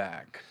never be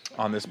back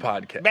on this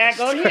podcast. Back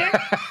on here?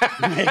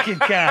 Make it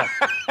count.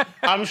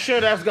 I'm sure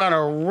that's going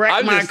to wreck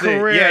I'm my just saying,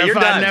 career yeah, you're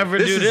if done. I never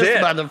do is this it.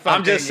 motherfucker.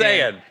 I'm just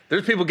again. saying.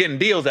 There's people getting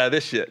deals out of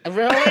this shit.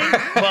 Really?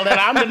 Well, then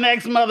I'm the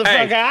next motherfucker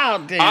Hey,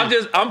 out then.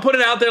 I'm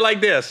putting it out there like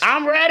this.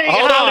 I'm ready,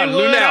 Hold on,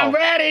 Hollywood. Lunel. I'm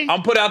ready.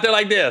 I'm put out there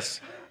like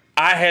this.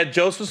 I had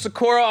Joseph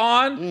Sikora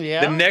on.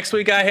 Yeah. The next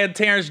week I had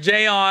Terrence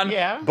J on.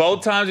 Yeah.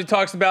 Both times we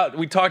talked about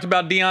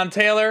Deion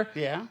Taylor.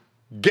 Yeah.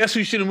 Guess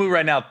who should have moved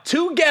right now?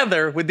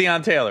 Together with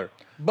Deion Taylor.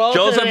 Both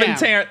Joseph of them. and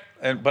Terrence.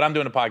 But I'm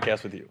doing a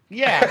podcast with you.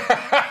 Yeah.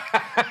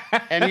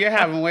 And you're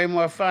having way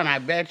more fun, I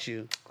bet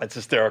you. That's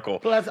hysterical.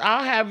 Plus,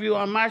 I'll have you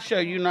on my show.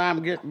 You know,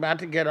 I'm about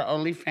to get an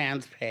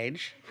OnlyFans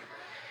page.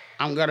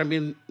 I'm gonna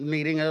be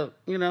meeting a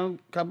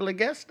couple of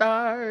guest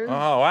stars.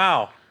 Oh,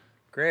 wow.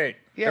 Great.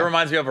 Yeah. That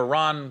reminds me of a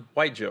Ron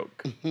White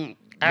joke.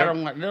 I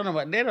don't know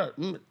what they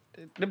don't.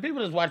 The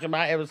people that's watching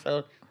my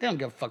episode, they don't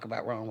give a fuck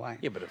about Ron White.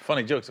 Yeah, but a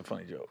funny joke's a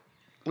funny joke.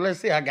 Let's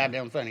see how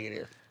goddamn funny it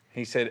is.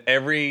 He said I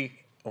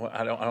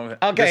don't.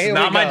 Okay, This here is we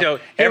not my go.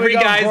 joke. Here Every we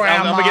go, guy's.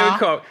 I'm gonna give Grandma. a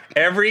quote.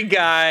 Every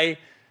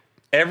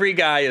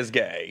guy is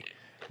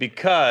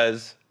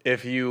because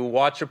if you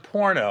watch a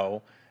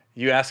porno,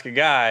 you ask a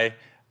guy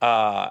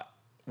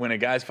when a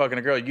guy's fucking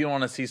a girl, you don't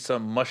want to see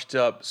some mushed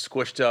up,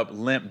 squished up,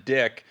 limp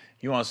dick.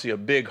 You want to see a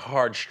big,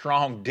 hard,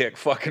 strong dick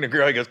fucking a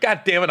girl. He goes,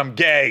 God damn it, I'm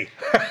gay.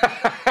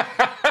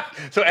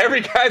 So every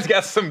guy's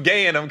got some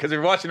gay in him because if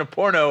you're watching a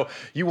porno,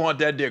 you want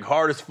that dick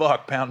hard as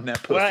fuck pounding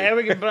that pussy.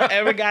 Well,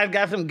 every guy's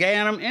got some gay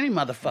in him any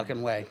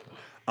motherfucking way.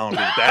 I don't do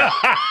that.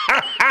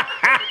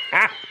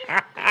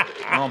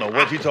 I don't know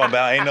what you talking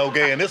about. Ain't no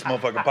gay in this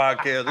motherfucking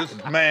podcast. This is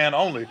man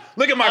only.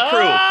 Look at my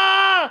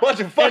crew.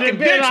 Bunch of It fucking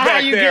depends dicks on how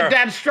back you there. get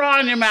that straw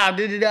in your mouth.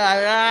 Did you?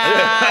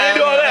 I ain't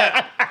doing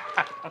that.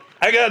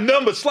 I got a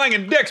number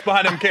slanging dicks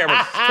behind them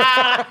cameras.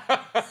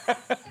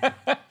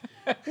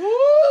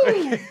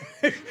 Woo!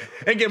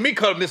 Ain't getting me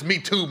caught up in this Me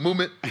Too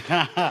movement.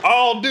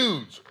 All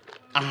dudes.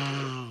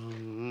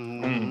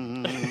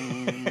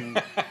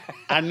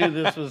 I knew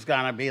this was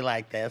gonna be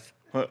like this,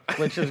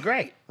 which is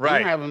great.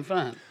 Right. I'm having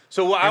fun.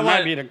 So what It I might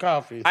want be the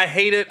coffee. I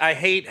hate it. I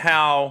hate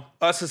how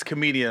us as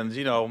comedians,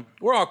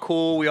 we're all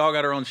cool. We all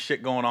got our own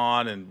shit going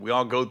on, and we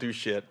all go through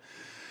shit.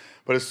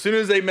 But as soon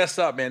as they mess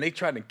up, man, they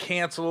try to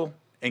cancel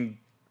and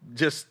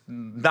just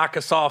knock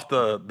us off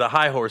the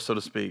high horse, so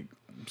to speak.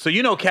 So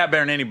you know Cat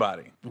better than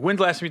anybody. When's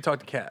the last time you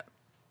talked to Cat?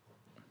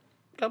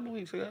 A couple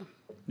weeks ago.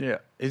 Yeah.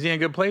 Is he in a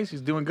good place?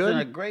 He's doing It's in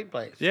a good? great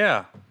place.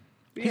 Yeah.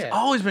 He's Yeah.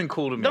 always been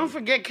cool to me. Don't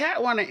forget,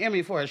 Cat won an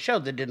Emmy for a show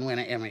that didn't win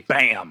an Emmy.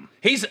 Bam.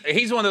 He's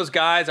one of those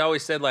guys I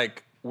always said,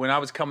 like, when I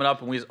was coming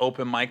up and we was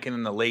open micing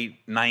in the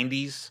late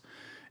 90s,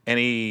 and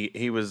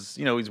he was,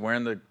 he's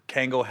wearing the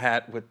Kangol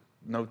hat with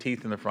no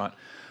teeth in the front.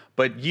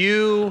 But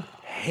you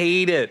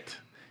hate it.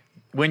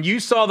 When you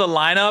saw the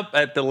lineup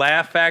at the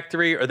Laugh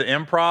Factory or the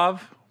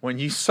Improv, when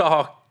you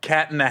saw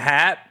Cat in the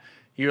Hat,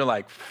 you're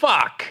like,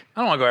 fuck,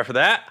 I don't want to go after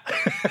that.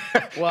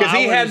 Well,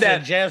 he had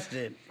that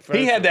suggested.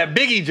 He had that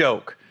Biggie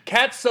joke.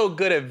 Cat's so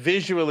good at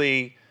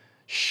visually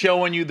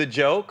showing you the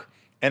joke.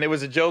 And it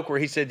was a joke where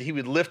he said he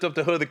would lift up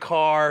the hood of the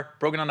car,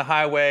 broken on the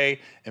highway,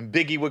 and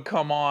Biggie would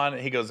come on.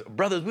 And he goes,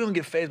 brothers, we don't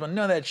get phased by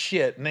none of that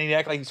shit. And then he'd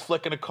act like he's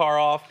flicking the car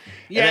off.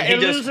 Yeah, it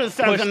loses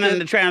something in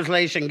the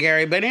translation,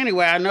 Gary. But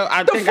anyway, I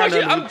think I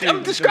know.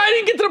 I'm describing, I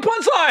didn't get to the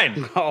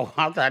punchline. Oh,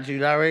 I thought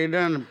you'd already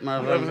done the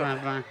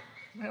motherfucking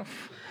punchline.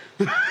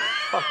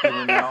 Fuck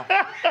you now.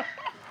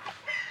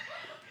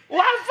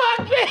 Why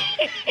fuck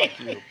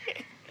me?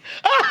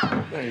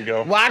 There you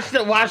go. Watch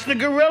the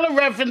gorilla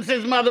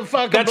references,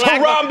 motherfucker. That's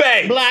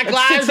Harambe. Black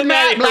Lives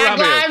Matter. Black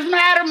Lives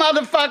Matter,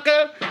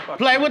 motherfucker.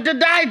 Play with the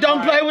dice.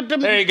 Don't play with the.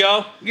 There you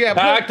go. Yeah,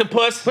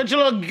 octopus. Put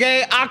your little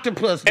gay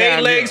octopus down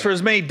 8 legs here. for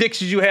as many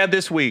dicks as you had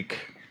this week.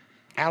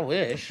 I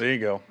wish. There you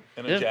go.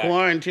 This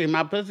quarantine,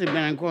 my pussy been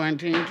in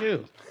quarantine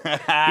too. You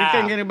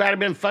think anybody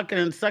been fucking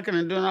and sucking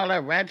and doing all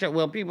that ratchet?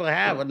 Well, people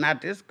have, but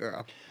not this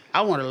girl.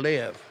 I want to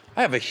live.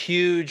 I have a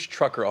huge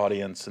trucker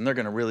audience, and they're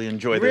going to really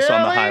enjoy this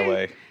on the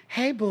highway.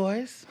 Hey,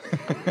 boys.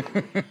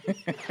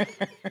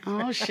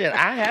 Oh shit!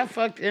 I have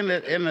fucked in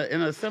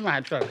a semi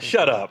truck.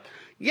 Shut up.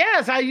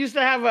 Yes, I used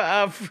to have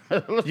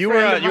a You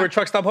were a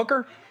truck stop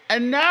hooker?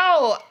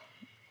 No,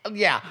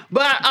 yeah,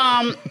 but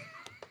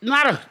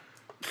not a.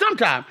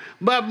 Sometime,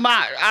 but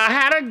I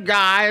had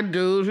a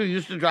dude who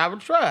used to drive a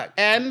truck,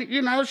 and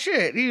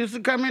shit, he used to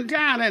come in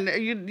town, and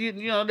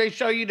they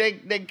show you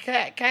they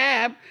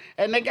cab,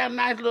 and they got a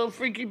nice little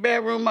freaky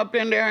bedroom up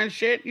in there and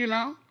shit,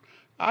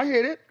 I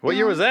hit it. What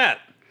year was that?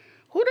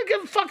 Who to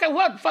give a fuck at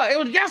what? It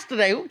was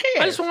yesterday. Who cares?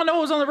 I just want to know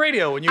what was on the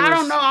radio when you. I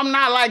don't know. I'm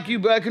not like you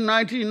back in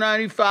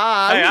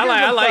 1995. Hey,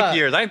 I like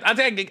years. I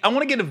want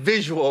to get a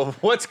visual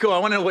of what's going. I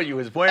want to know what you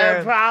was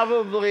wearing.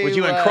 Probably. Was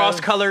you in cross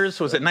colors?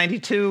 Was it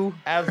 92?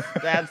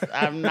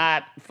 I'm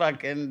not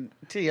fucking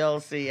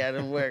TLC. I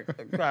didn't wear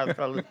cross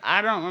colors.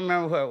 I don't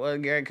remember what it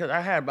was, Gary, because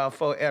I had about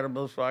 4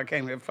 edibles before I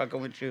came here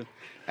fucking with you,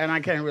 and I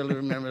can't really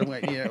remember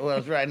what year it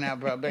was right now,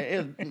 bro. But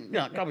it was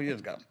a couple years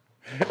ago.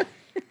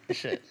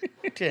 Shit,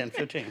 10,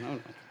 15, I don't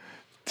know.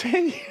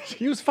 10 years?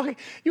 You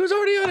was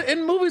already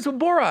in movies with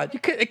Borat.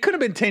 It could have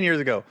been 10 years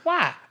ago.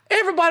 Why?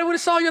 Everybody would have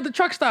saw you at the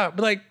truck stop.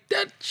 Be like,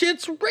 that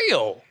shit's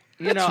real.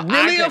 That's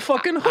really a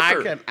fucking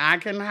hooker. I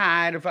can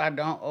hide if I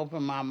don't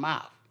open my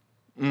mouth.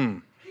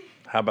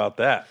 How about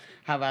that?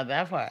 How about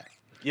that part?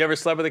 You ever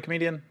slept with a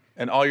comedian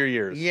in all your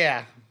years?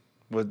 Yeah.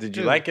 Did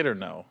you like it or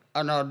no?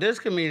 Oh, no, this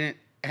comedian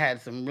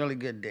had some really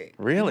good dick.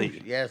 Really?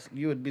 Yes,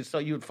 you would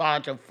fall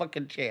out your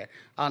fucking chair.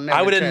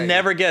 I would have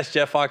never guessed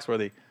Jeff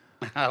Foxworthy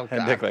had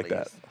a dick like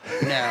that.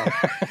 No.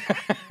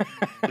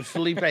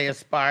 Felipe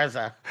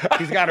Esparza.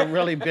 He's got a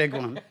really big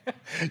one.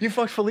 You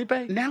fucked Felipe?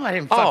 No, I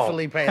didn't fuck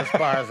Felipe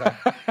Esparza.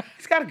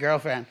 He's got a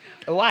girlfriend,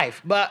 a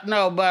wife. But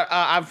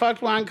I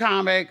fucked one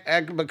comic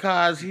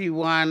because he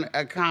won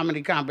a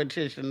comedy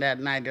competition that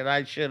night that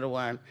I should have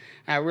won.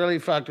 I really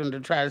fucked him to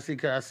try to see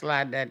could I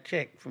slide that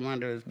check from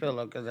under his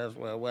pillow because that's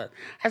where it was.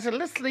 I said,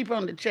 let's sleep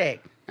on the check.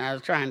 I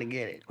was trying to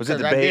get it. Was it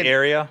the Bay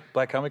Area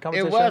Black Comedy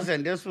Competition? It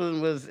wasn't. This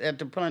one was at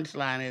the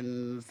Punchline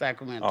in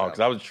Sacramento. Oh, because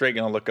I was straight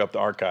going to look up the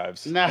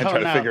archives and try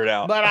to figure it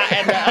out. But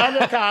and the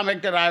other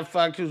comic that I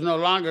fucked, who's no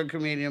longer a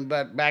comedian,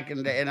 but back in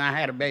the day, and I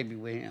had a baby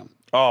with him.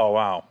 Oh,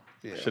 wow.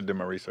 Yeah. Should have done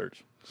my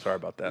research. Sorry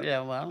about that.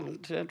 Yeah, well,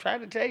 I tried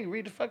to tell you,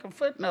 read the fucking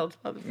footnotes,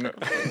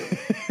 motherfucker.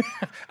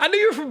 I knew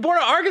you were born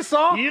in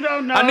Arkansas. You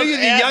don't know. I knew you're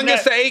the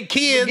youngest of 8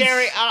 kids.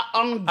 Gary,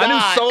 on God, I knew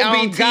Soul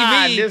Beat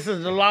TV. This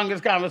is the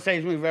longest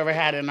conversation we've ever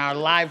had in our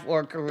life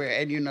or career,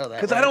 and you know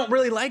that. Because I don't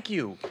really like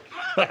you.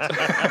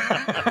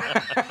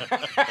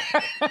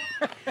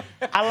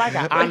 I like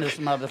an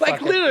honest motherfucker.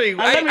 Like literally,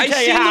 let me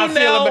tell you how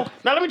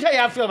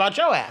I feel about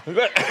your ass.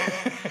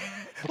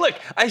 Look,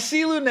 I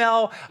see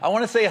Lunel. I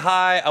want to say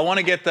hi. I want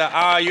to get the,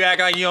 you act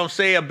like you don't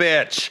say a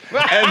bitch. And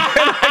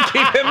then I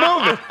keep it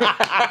moving.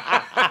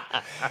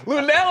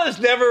 Lunel has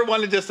never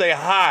wanted to just say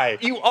hi.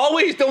 You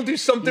always don't do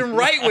something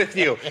right with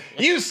you.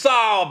 You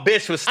saw a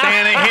bitch was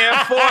standing here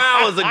 4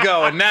 hours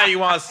ago, and now you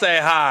want to say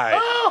hi.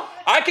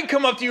 I can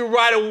come up to you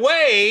right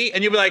away,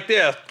 and you'll be like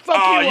this.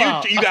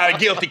 You got a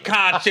guilty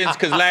conscience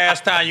because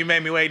last time you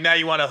made me wait. Now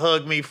you want to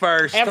hug me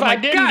first. If I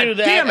didn't do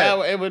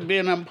that, it would be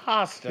an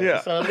imposter.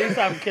 Yeah. So at least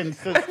I'm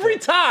consistent. Every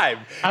time.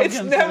 It's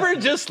never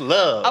just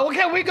love.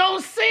 Okay, we gonna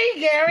see,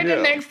 Gary, the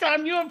next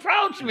time you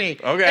approach me.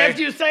 Okay. If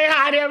you say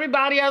hi to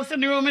everybody else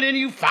in the room and then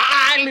you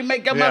finally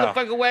make your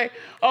motherfucker way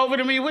over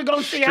to me, we're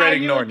gonna see how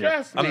you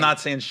address me. I'm not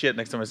saying shit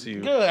next time I see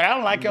you. Good. I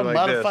don't like your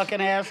motherfucking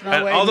ass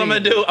no way. All I'm gonna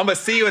do, I'm gonna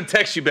see you and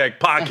text you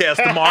back. Podcast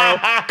tomorrow.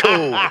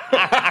 Cool.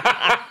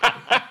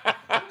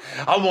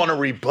 I want a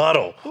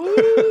rebuttal.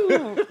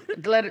 Ooh,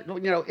 let it.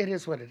 It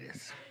is what it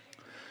is.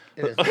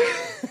 It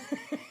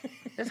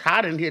is. It's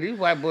hot in here. These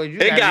white boys, you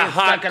It got get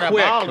hot stuck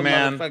quick, up all the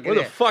man. motherfucking Where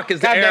the air. fuck is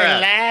the God, air they're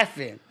at?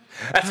 laughing.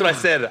 That's what I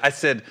said. I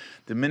said,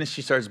 the minute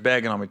she starts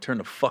bagging on me, turn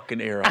the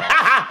fucking air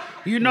off.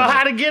 You know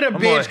how to get a I'm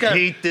bitch. gonna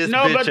heat this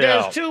no, bitch but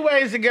there's out. 2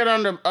 ways to get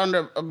under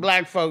a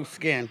black folks'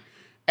 skin.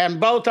 And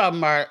both of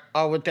them are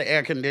with the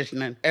air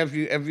conditioning. If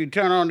you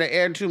turn on the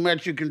air too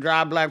much, you can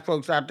drive black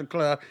folks out the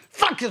club.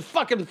 Fuck, it's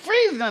fucking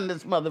freezing in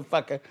this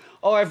motherfucker.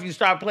 Or if you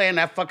start playing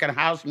that fucking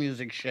house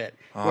music shit.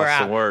 Oh,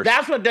 that's the worst.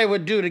 That's what they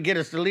would do to get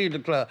us to leave the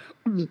club.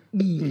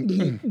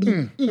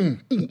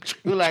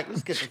 We're like,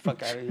 let's get the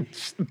fuck out of here.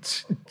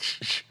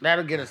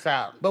 That'll get us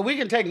out. But we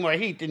can take more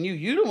heat than you.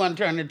 You the one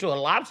turned into a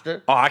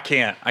lobster. Oh, I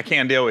can't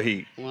deal with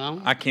heat.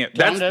 Well, I can't.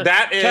 tell them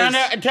That is.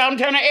 turn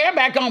the air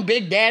back on,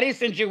 Big Daddy,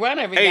 since you run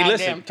every Hey, goddamn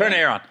listen, thing. turn the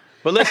air on.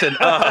 But listen,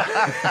 no,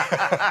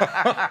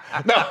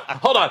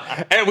 hold on.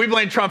 And we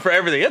blame Trump for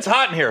everything. It's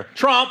hot in here.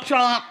 Trump,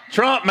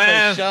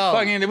 man. For sure.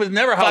 Fucking, it was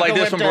never hot like Fucking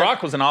this when with the-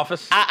 Barack was in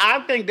office.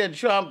 I think that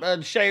Trump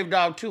shaved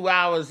off 2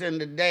 hours in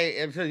the day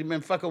until he's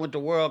been fucking with the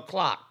world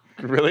clock.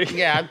 Really?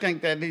 Yeah, I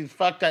think that he's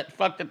fucked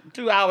the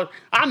 2 hours.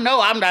 I know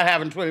I'm not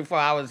having 24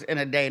 hours in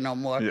a day no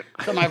more. Yeah.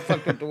 Somebody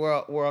fucked with the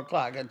world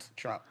clock. It's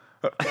Trump.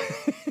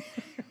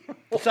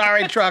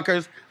 Sorry,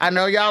 truckers. I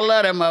know y'all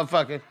love that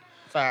motherfucker.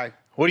 Sorry.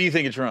 What do you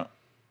think of Trump?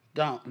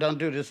 Don't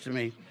do this to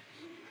me.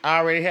 I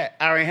already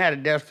had a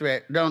death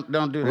threat. Don't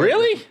do that.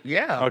 Really?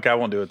 Yeah. Okay, I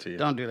won't do it to you.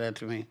 Don't do that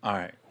to me. All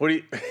right. What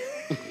do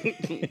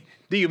you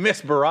do? You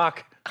miss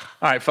Barack? All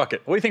right, fuck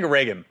it. What do you think of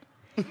Reagan?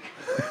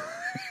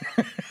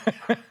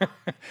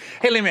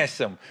 Hey, let me ask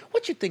you something.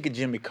 What you think of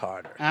Jimmy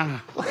Carter?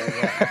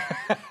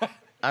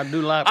 I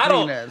do like I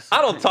peanuts.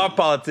 don't talk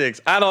politics.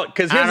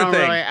 Because here's the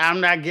thing.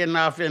 I'm not getting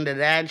off into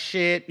that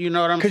shit. You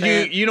know what I'm Because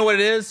saying? you know what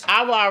it is?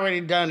 I've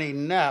already done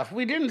enough.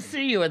 We didn't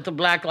see you at the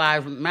Black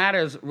Lives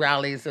Matters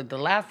rallies at the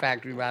Laugh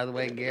Factory, by the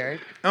way, Gary.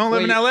 I don't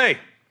live in Well, L.A.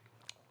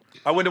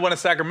 I went to one in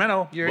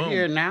Sacramento. You're Boom.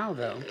 here now,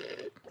 though.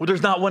 Well,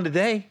 there's not one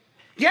today.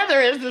 Yeah,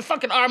 there is. There's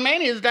fucking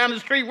Armenians down the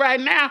street right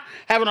now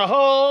having a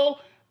whole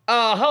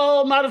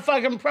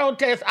motherfucking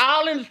protest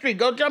all in the street.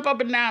 Go jump up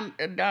and down.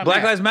 Black there.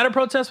 Lives Matter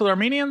protests with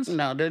Armenians?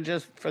 No, they're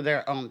just for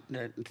their own.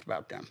 It's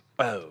about them.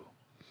 Oh.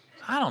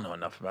 I don't know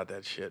enough about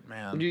that shit,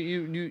 man.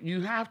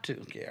 You have to,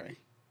 Gary.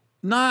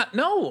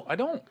 No, I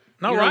don't.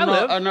 Not You where I don't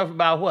know live. enough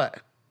about what?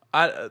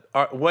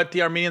 What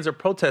the Armenians are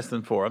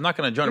protesting for. I'm not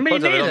going to join a Me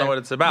protest. I don't neither. know what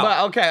it's about.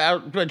 But okay,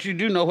 but you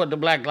do know what the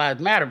Black Lives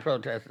Matter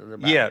protest is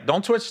about. Yeah,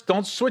 don't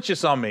switch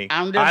this on me.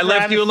 I'm just I left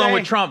trying you to alone say-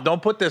 with Trump. Don't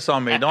put this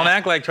on me. Don't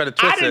act like try to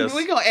twist this.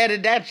 We're gonna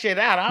edit that shit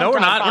out. I No, don't we're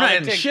talk not. We're not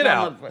editing politics shit so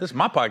out. much. This is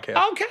my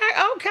podcast. Okay.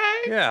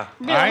 Yeah. Yeah,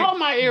 All right. hold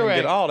my You earring.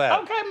 get all that.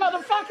 Okay,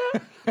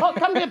 motherfucker. Oh,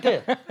 come get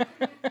this.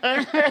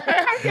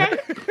 Okay.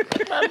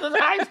 There's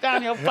ice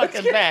down your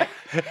fucking back.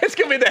 It's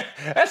gonna be that.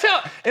 That's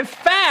how. In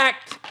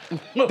fact,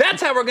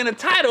 that's how we're gonna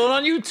title it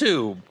on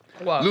YouTube.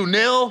 What?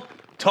 Lunel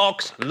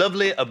talks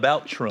lovely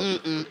about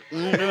Trump. Don't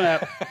do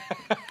that.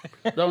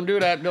 Don't do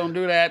that. Don't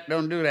do that.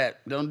 Don't do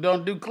that.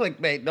 Don't do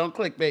clickbait. Don't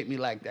clickbait me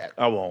like that.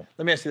 I won't.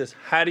 Let me ask you this: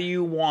 how do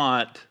you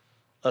want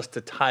us to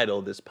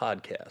title this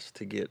podcast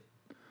to get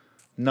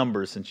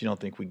numbers? Since you don't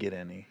think we get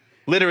any.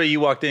 Literally, you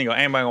walked in and go,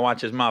 ain't nobody gonna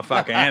watch this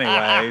motherfucker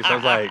anyway. So I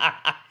was like,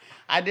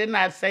 I did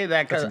not say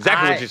that because That's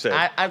exactly what you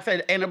said. I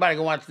said ain't nobody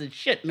gonna watch this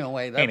shit no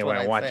way. That's ain't what nobody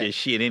I gonna watch said. this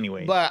shit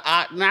anyway. But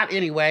not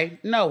anyway.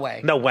 No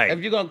way. No way. If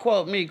you're gonna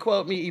quote me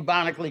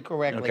ebonically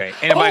correctly. Okay.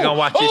 Ain't nobody gonna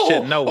watch this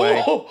shit. No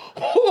way.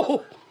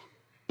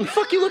 What the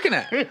fuck you looking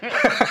at?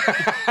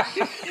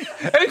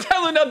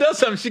 Anytime Lunel does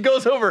something, she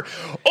goes over.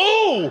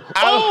 I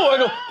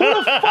go, who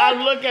the fuck?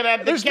 I'm looking at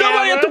the There's camera,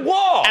 nobody at the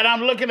wall. and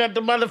I'm looking at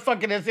the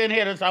motherfucker that's in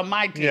here that's on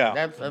my team. Yeah.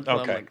 That's what Okay. I'm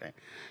looking at.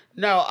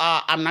 No,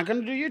 I'm not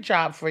gonna do your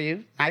job for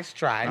you. Nice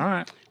try. All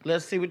right.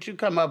 Let's see what you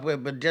come up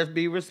with, but just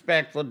be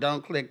respectful.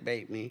 Don't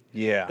clickbait me.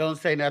 Yeah. Don't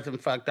say nothing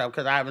fucked up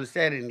because I haven't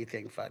said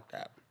anything fucked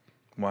up.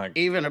 Like,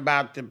 Even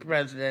about the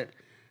president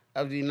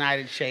of the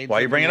United States. why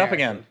you of bring it up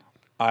America. again?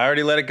 I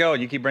already let it go,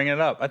 and you keep bringing it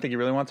up. I think you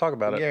really want to talk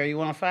about it. Gary, you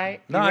want to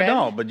fight? No, You I ready?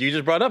 don't. But you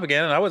just brought it up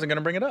again, and I wasn't going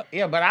to bring it up.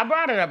 Yeah, but I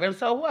brought it up, and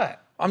so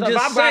what? I'm so just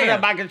if I brought saying. it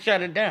up, I can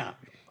shut it down.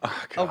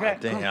 Oh, God Okay.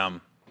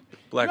 damn.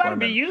 Black You gotta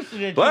women. be used to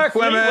this. Black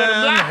You sleep with a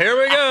women, black- here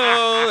we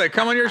go. They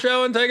come on your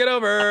show and take it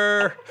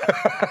over.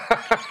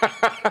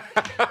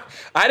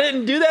 I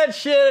didn't do that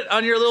shit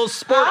on your little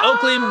Sport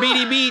Oakland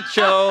Beatty Beat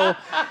show.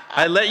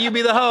 I let you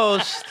be the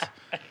host.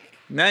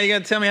 Now you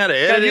gotta tell me how to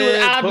edit You was it,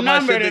 put my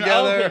outnumbered shit in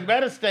together. Oakland.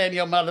 Better stay in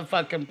your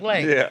motherfucking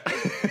place. Yeah.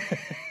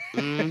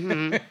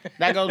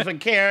 That goes for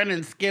Karen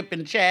and Skip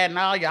and Chad and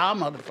all y'all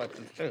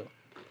motherfuckers too.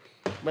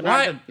 But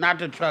What? not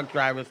the truck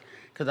drivers,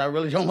 because I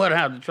really don't want to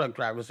have the truck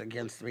drivers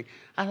against me.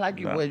 I like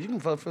you No. boys. You can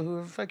vote for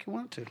whoever the fuck you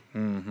want to.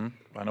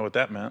 I know what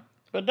that meant.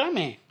 But don't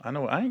mean. I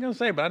know. I ain't gonna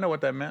say, but I know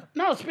what that meant.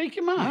 No, speak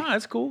your mind. Nah,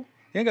 that's cool.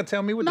 You ain't gonna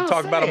tell me what No, to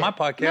talk say about on it. my No,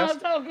 podcast.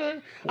 it's all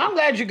good. I'm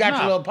glad you got No.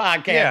 your little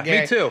podcast,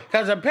 Yeah, me too.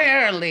 Because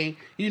apparently,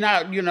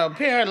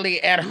 apparently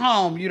at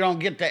home you don't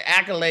get the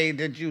accolade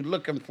that you're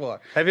looking for.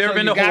 Have you ever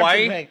been to got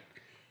Hawaii? make-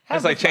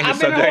 It's like changing I've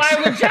been to subjects.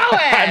 Hawaii with your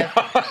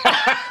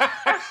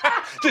ass.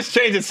 Just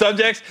changing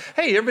subjects.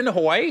 Hey, you ever been to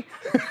Hawaii?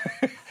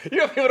 You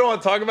know, people don't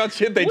want to talk about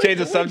shit. They change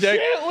the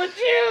subject. With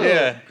you.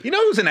 Yeah. You know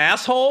who's an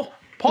asshole?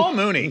 Paul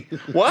Mooney.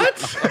 What?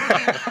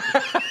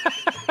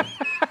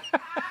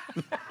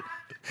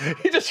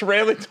 He just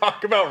randomly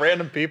talk about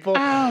random people.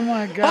 Oh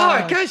my Oh,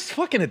 God. that guy's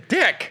fucking a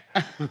dick.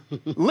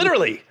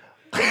 Literally.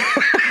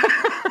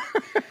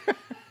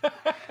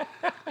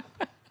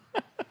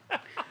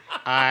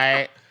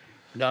 I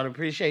don't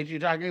appreciate you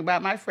talking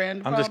about my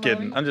friend. I'm just Paul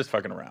kidding. Mooney. I'm just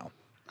fucking around.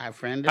 My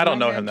friend. I don't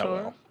my know him that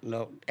mentor. well.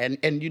 No,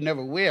 and you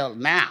never will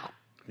now.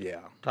 Yeah.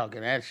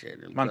 Talking that shit.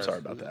 I'm sorry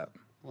about that.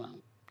 Well,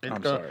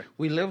 I'm sorry.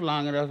 We live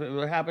long enough; it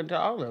will happen to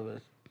all of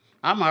us.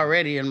 I'm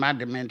already in my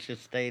dementia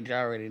stage. I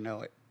already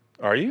know it.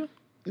 Are you?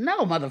 No,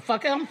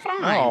 motherfucker, I'm fine.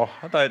 Oh,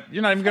 I thought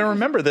you're not even going to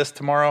remember this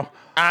tomorw.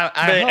 I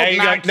Hey, hope you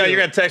not got, no, to. you're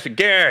going to text me,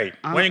 Gary,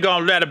 when you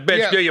going to let a bitch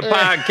Yeah. do your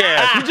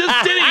podcast? You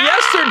just did it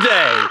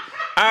yesterday.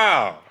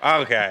 Oh,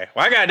 okay.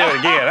 Well, I got to do it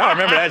again. I don't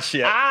remember that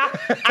shit.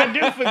 I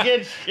do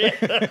forget shit.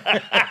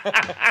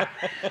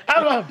 I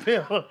love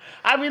Bill.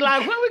 I be like,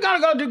 when we gonna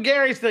go do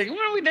Gary's thing?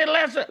 When we did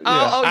last?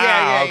 Oh,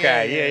 yeah.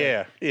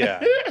 Okay.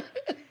 Yeah.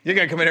 You're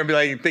going to come in here and be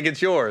like, you think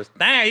it's yours.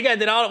 Damn, you guys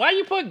did all. Why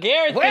you put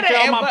Gary's picture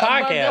on my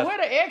podcast? Where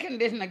the air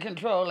conditioner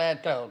control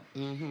at though?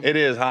 It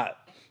is hot.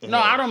 No,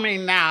 I don't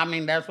mean now. I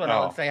mean that's what I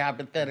Oh. would say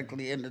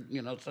hypothetically in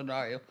the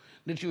scenario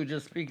that you were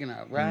just speaking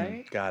of,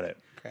 right? Got it.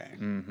 Okay.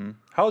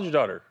 How old's your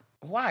daughter?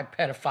 Why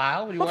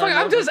pedophile? What do you Well, wanna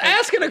I'm know just the-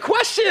 asking a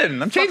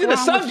question. I'm changing the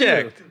wrong with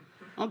subject. you?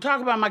 Don't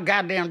talk about my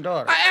goddamn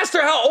daughter. I asked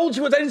her how old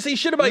she was. I didn't say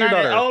shit about your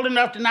Not daughter. old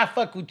enough to not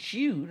fuck with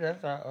you.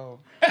 That's how old.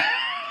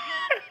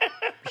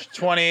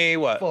 20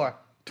 what? 4.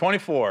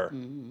 24.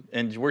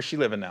 And where's she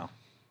living now?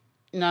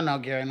 No,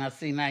 Gary. Now,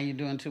 see, now you're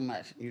doing too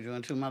much. You're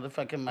doing too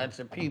motherfucking much.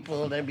 The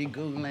people, they be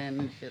Googling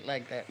and shit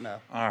like that. No.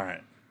 All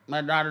right.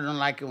 My daughter don't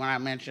like it when I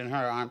mention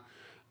her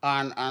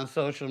on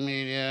social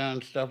media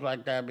and stuff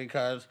like that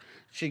because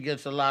she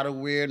gets a lot of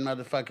weird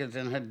motherfuckers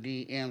in her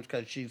DMs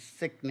because she's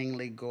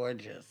sickeningly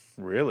gorgeous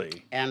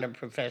Really? and a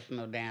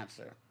professional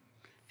dancer.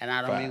 And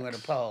I don't mean with a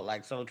Facts. pole,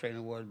 like Soul Train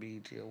Awards,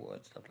 BET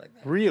Awards, stuff like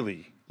that.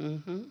 Really?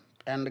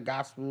 And the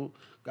gospel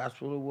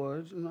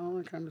awards and all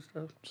that kind of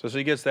stuff. So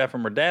she gets that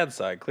from her dad's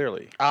side,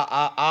 clearly.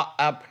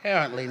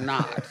 Apparently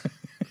not,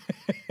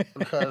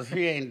 because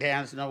he ain't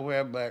danced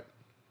nowhere. But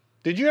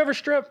Did you ever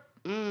strip?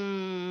 I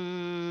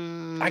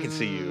can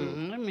see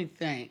you. Let me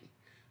think.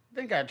 I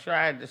think I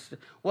tried to.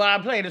 Well, I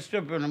played a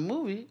stripper in a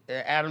movie,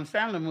 Adam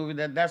Sandler movie.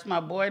 That's my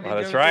boy. Did Oh, you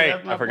that's ever see right.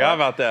 That's My I forgot Boy?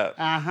 about that.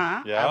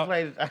 Uh-huh. Yeah. I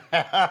played.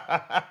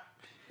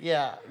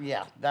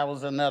 Yeah. That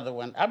was another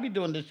one. I be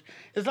doing this.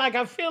 It's like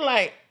I feel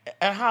like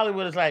at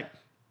Hollywood, it's like,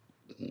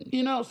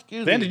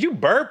 excuse Dan, me. did you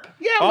burp?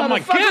 Yeah, Oh my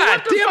motherfucker, God.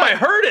 what the Damn, fuck? I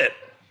heard it.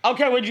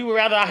 Okay, would you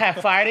rather I have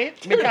fight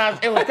it? Because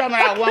it was coming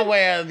out one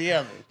way or the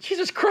other.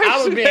 Jesus Christ.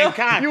 I was being Chanel.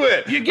 kind. You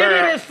went. You give me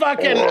this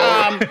fucking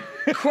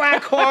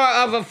crack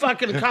whore of a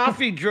fucking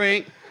coffee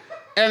drink,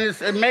 and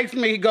it makes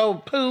me go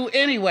poo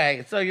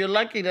anyway. So you're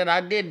lucky that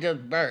I did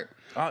just burp.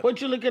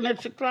 What you looking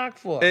at your clock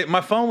for?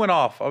 My phone went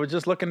off. I was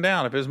just looking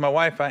down. If it was my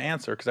wife, I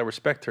answer because I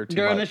respect her too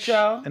During much. the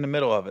show? In the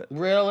middle of it.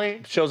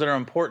 Really? Shows that are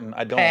important,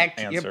 I don't Packed.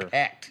 answer. You're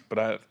packed.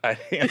 But I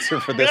answer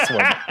for this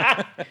one.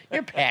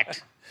 You're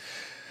packed.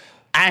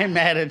 I ain't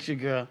mad at you,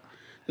 girl.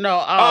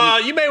 No,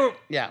 You may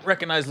yeah.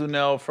 recognize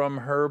Lunel from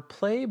her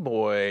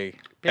Playboy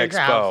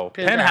Penthouse. Expo.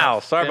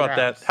 Penthouse. Sorry about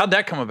Penthouse. that. How'd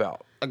that come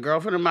about? a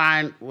girlfriend of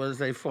mine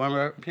was a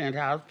former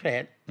Penthouse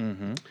pet.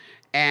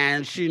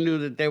 And she knew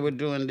that they were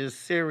doing this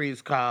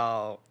series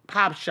called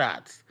Pop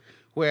Shots,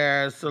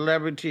 where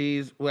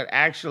celebrities would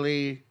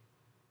actually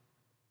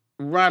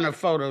run a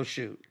photo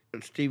shoot.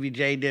 Stevie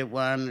J did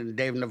one, and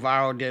Dave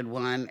Navarro did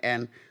one,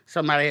 and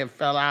somebody had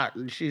fell out,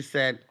 and she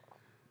said,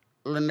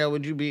 Linda,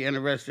 would you be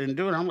interested in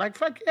doing it? I'm like,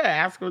 fuck yeah,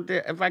 ask them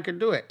if I could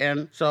do it.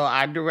 And so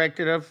I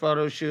directed a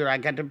photo shoot. I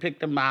got to pick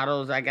the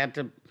models. I got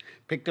to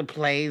pick the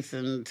place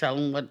and tell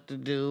them what to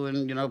do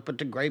and, you know, put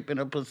the grape in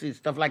her pussy,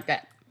 stuff like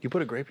that. You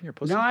put a grape in your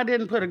pussy? No, I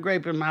didn't put a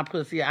grape in my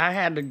pussy. I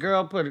had the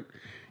girl put it.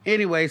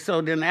 Anyway,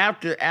 so then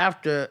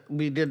after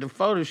we did the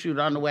photo shoot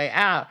on the way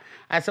out,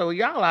 I said, well,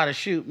 y'all ought to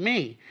shoot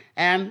me.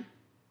 And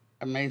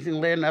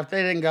amazingly enough,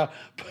 they didn't go,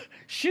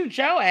 shoot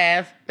your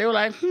ass. They were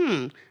like,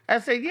 I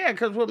said, yeah,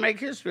 because we'll make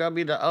history. I'll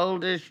be the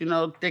oldest, you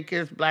know,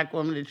 thickest black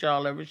woman that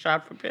y'all ever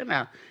shot for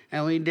Penthouse.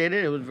 And we did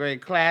it. It was very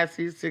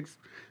classy,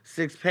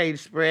 six-page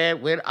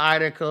spread with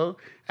article.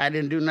 I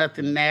didn't do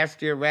nothing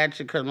nasty or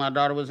ratchet because my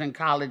daughter was in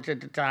college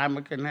at the time.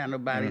 I couldn't have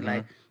nobody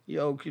like,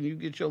 yo, can you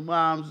get your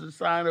moms to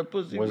sign her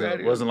pussy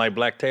ready? Wasn't like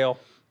Blacktail?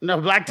 No,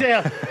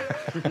 Blacktail.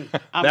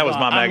 That was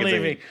my magazine.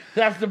 I'm leaving.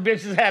 That's the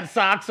bitches had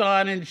socks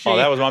on and shit. Oh,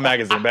 that was my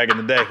magazine back in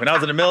the day. When I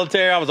was in the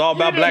military, I was all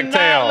about You did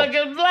Blacktail. not look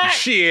at black.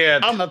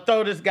 Shit. I'm gonna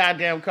throw this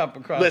goddamn cup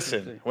across. the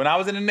Listen, thing. when I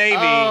was in the Navy,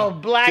 Oh,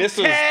 Blacktail.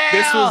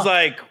 this was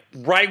like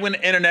right when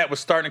the internet was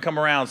starting to come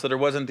around, so there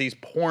wasn't these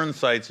porn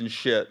sites and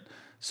shit.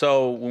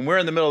 So when we're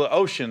in the middle of the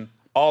ocean,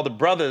 all the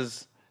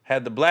brothers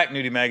had the black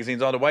nudie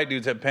magazines, all the white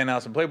dudes had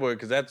Penthouse and Playboy,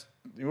 because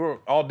we were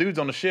all dudes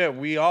on the ship.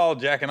 We all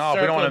jacking off.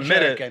 We don't want to admit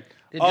Circle it. jerking.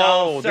 Did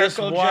y'all This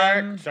circle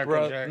one, jerk? Circle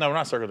bro, jerk. no, we're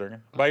not circle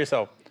jerking. By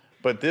yourself.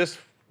 But this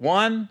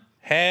one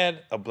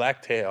had a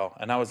black tail,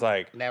 and I was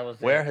like, That was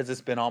where it. has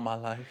this been all my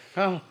life?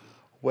 Oh,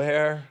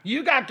 Where?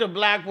 you got the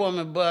black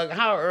woman bug.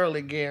 How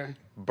early, Gary?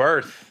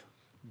 Birth.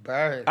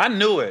 Birth. I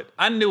knew it.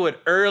 I knew it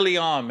early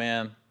on,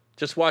 man.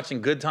 Just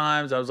watching Good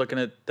Times, I was looking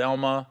at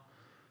Thelma.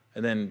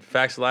 And then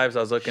Facts of Lives,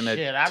 I was looking Shit,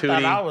 at I Tootie.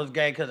 thought I was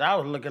gay because I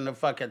was looking to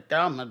fucking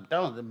Thelma.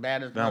 Thelma's the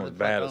baddest That was motherfucker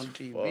bad on as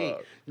TV.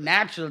 fuck.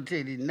 Natural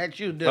titties. Next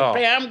you did Oh.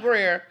 Pam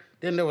Grier,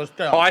 then there was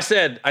Thelma. Oh, I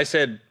said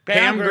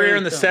Pam Grier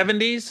in the Thelma.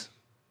 70s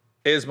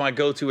is my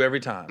go-to every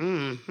time.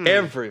 Mm-hmm.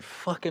 Every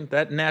fucking,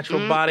 that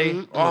natural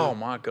body. Oh,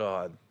 my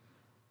God.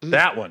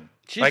 That one.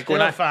 She's like still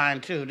when I,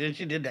 fine, too. Then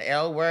she did the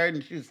L word,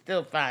 and she's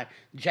still fine.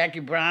 Jackie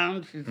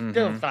Brown, she's Mm-hmm.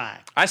 still fine.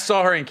 I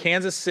saw her in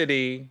Kansas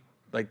City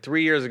like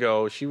 3 years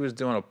ago. She was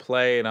doing a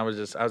play, and I was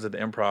at the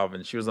Improv,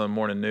 and she was on the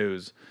morning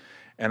news.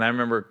 And I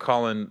remember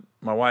calling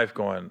my wife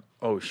going,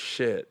 oh,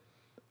 shit,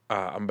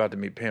 I'm about to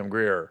meet Pam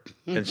Grier.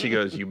 And she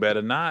goes, you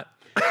better not.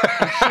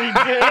 She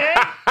did?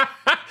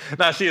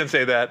 No, she didn't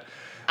say that.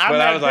 I But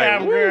met I was like,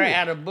 Pam Grier woo.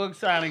 at a book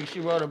signing.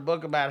 She wrote a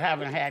book about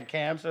having had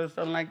cancer or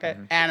something like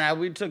Mm-hmm. that. And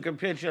we took a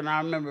picture, and I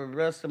remember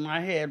resting my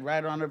head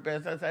right on her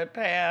breast. I said,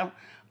 Pam,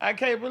 I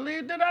can't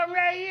believe that I'm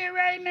right here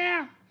right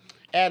now.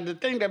 And the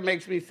thing that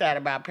makes me sad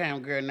about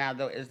Pam Grier now,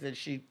 though, is that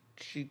she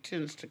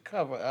tends to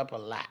cover up a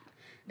lot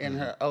in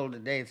her older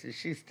days. And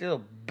she's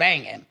still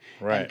banging.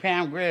 Right. And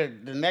Pam Grier,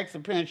 the next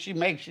appearance she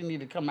makes, she need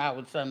to come out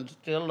with something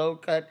still low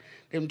cut.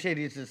 Them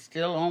titties is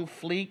still on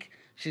fleek.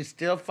 She's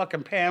still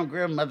fucking Pam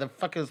Grier,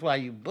 motherfuckers, while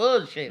you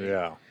bullshitting.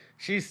 Yeah.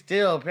 She's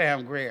still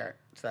Pam Grier.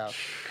 So,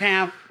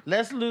 Pam,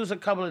 let's lose a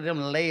couple of them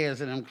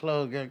layers in them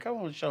clothes, girl. Come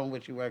on, show them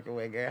what you working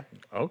with, girl.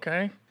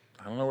 Okay.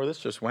 I don't know where this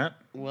just went.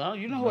 Well,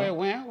 you know where it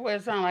went. Where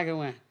it sound like it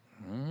went.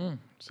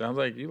 Sounds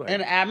like you like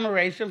An it.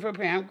 admiration for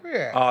Pam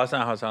Grier. Oh, that's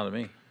not how it sounded to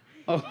me.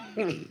 Oh.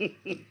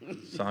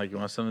 Sound like you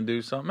want something to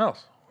do something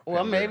else. Well,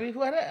 Pam Grier. maybe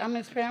what? I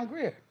miss Pam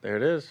Grier. There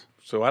it is.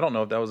 So I don't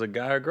know if that was a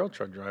guy or girl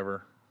truck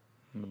driver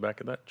in the back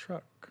of that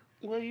truck.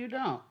 Well, you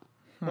don't.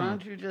 Why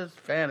don't you just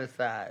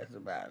fantasize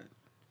about it?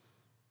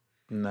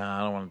 Nah,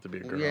 I don't want it to be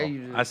a girl. Yeah,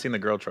 you do. I've seen the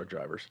girl truck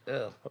drivers.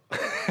 Ugh.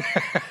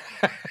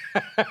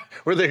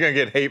 Where they gonna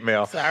get hate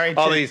mail? Sorry,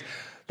 All Tim. these.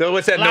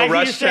 What's that? Like No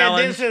rush he said,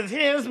 challenge. this is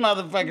his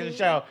motherfucking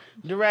show.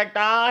 Direct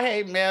all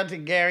hate mail to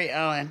Gary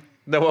Owen.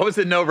 No, what was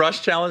the no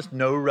rush challenge?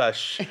 No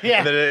rush. Yeah.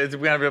 And then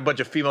we're gonna have a bunch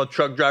of female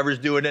truck drivers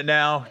doing it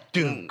now.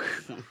 Duke,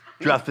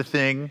 drop the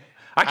thing.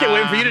 I can't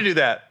wait for you to do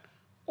that.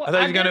 Well, I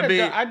thought you were gonna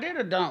be. I did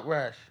a don't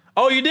rush.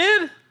 Oh, you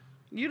did?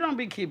 You don't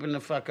be keeping the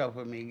fuck up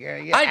with me,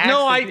 Gary. You I ask no,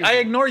 the I people.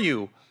 ignore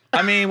you.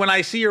 I mean, when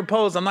I see your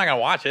post, I'm not gonna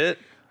watch it.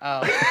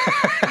 Oh.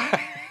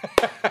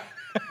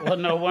 Well,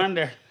 no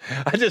wonder.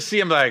 I just see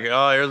him like,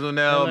 oh, here's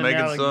Lunel Lunel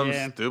making some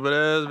again. stupid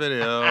ass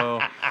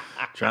video,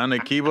 trying to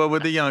keep up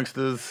with the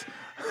youngsters.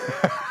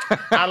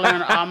 I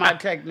learned all my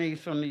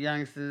techniques from the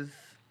youngsters.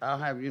 I'll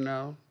have you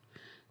know,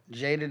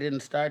 Jada didn't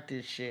start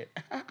this shit.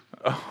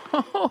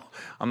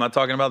 I'm not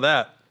talking about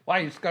that. Why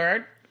you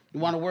scared? You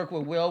want to work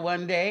with Will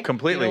one day?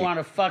 Completely. You don't want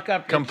to fuck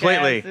up your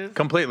Completely. chances?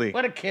 Completely.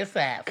 What a kiss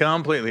ass.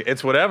 Completely.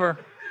 It's whatever.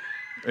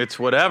 It's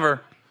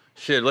whatever.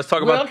 Shit, let's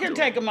talk Will about. can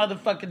take a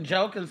motherfucking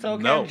joke, and so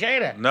No.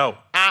 can Jada. No.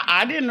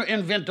 I didn't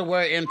invent the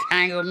word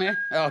entanglement.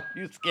 Oh,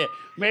 you scared?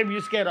 Maybe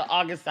you scared of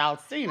August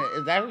Alsina.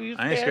 Is that who you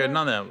scared? I ain't scared of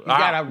none of them. You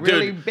got a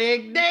really Dude.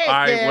 big dick. All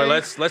right, Gary. well,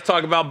 let's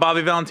talk about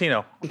Bobby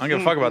Valentino. I don't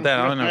give a fuck about that.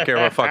 I don't care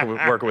if I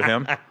fuck work with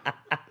him. All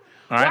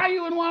Why right.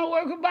 you wouldn't want to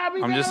work with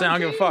Bobby I'm just saying I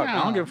don't give a fuck.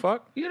 I don't give a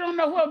fuck. You don't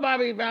know what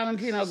Bobby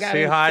Valentino got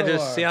See in how I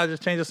store.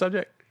 just changed the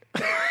subject?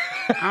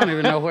 I don't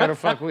even know where the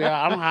fuck we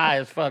are. I'm high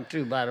as fuck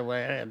too, by the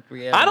way. I had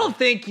 3 I don't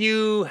think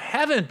you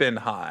haven't been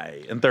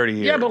high in 30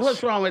 years. Yeah, but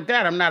what's wrong with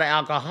that? I'm not an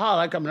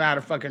alcoholic. I'm not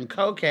a fucking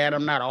cokehead.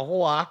 I'm not a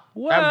whore.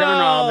 Well, I've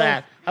done all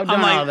that. I've done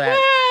I'm like, all that.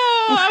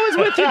 Well, I was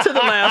with you to the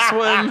last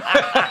one.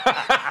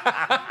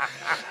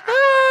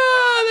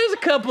 There's a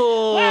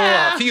couple,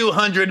 Well, a few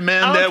hundred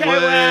men that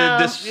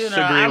would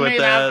disagree with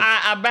that.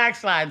 I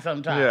backslide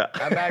sometimes. Yeah.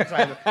 I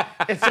backslide.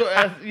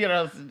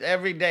 It's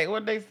every day.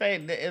 What they say?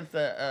 It's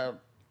a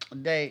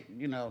day,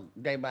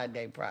 day by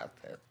day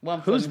process.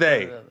 One foot Who's in front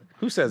they? of the other.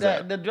 Who says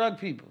that? The drug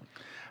people.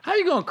 How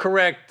you gonna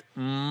correct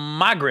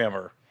my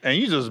grammar? And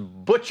you just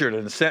butchered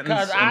a sentence.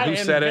 Because And I who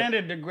said it?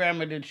 invented the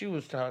grammar that you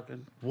was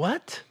talking.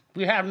 What?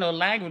 We have no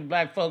language,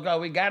 black folk. All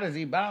we got is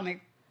Ebonic.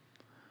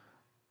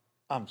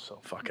 I'm so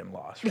fucking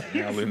lost right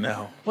now,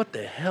 Lunel. What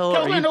the hell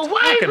So are when you the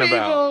white talking people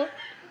about?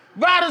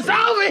 brought us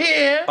over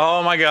here.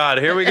 Oh my God!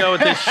 Here we go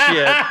with this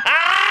shit.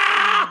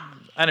 I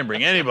didn't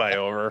bring anybody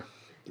over.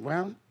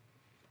 Well,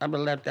 I'm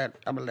gonna let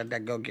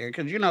that go, Gary.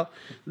 Because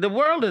the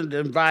world is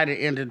divided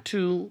into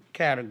two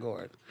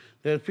categories.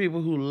 There's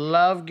people who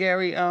love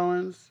Gary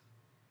Owens.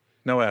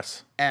 No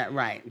S.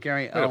 Right,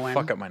 Gary Way to Owen.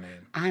 fuck up my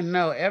name. I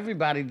know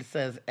everybody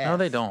says S. No,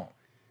 they don't.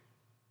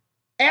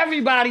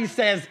 Everybody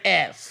says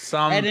S.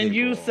 Some and then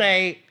you people.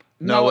 say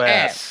No no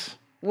S. S.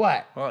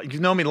 What? Well, you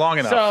know me long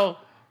enough. So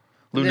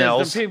there's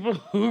Lunels. the people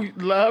who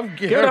love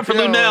Gary Give it up for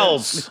Owens.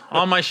 Lunels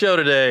on my show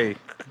today.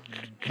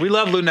 We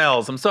love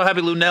Lunels. I'm so happy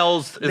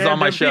Lunels is There's on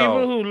my the show.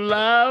 people who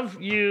love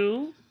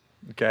you,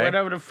 Okay.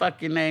 whatever the fuck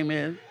your name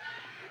is.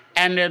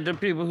 And there's the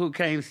people who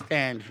can't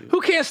stand you.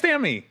 Who can't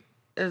stand me?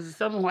 There's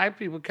some white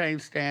people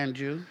can't stand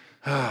you.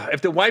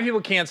 If the white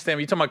people can't stand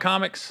me, you talking about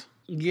comics?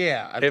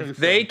 Yeah, I think If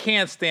so. they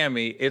can't stand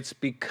me, it's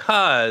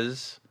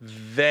because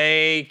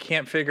they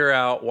can't figure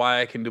out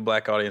why I can do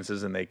black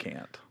audiences and they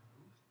can't.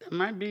 That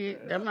might be.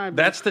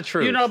 That's the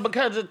truth. You know,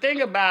 because the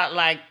thing about,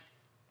 like,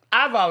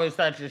 I've always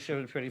thought this shit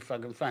was pretty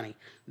fucking funny.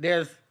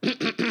 There's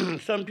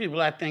some people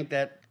I think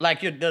that,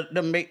 like,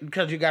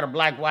 because you got a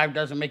black wife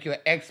doesn't make you an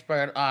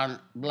expert on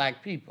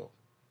black people.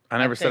 I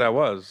never said I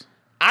was.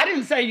 I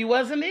didn't say you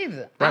wasn't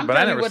either. Right, I'm but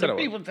I telling you never what said the I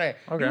was. people say.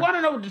 Okay. You want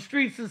to know what the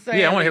streets is saying?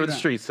 Yeah, I want to hear what the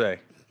streets say.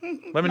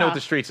 Let me know what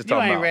the streets is talking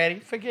You ain't about. ready.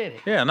 Forget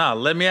it. Yeah, no,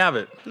 let me have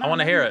it. I want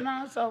to hear it.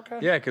 No, it's okay.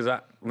 Yeah, because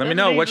let me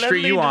know what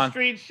street you on.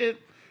 Street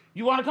shit.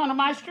 You want to come to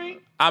my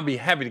street? I'll be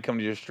happy to come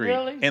to your street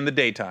Really? in the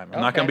daytime.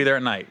 I'm not going to be there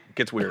at night. It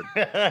gets weird.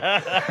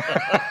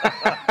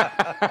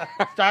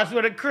 Starts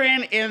with a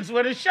Crin, ends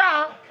with a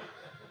Shaw.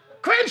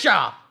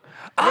 Crenshaw.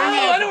 Oh,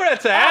 I know where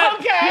that's at.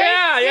 Okay.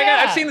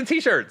 Yeah. I've seen the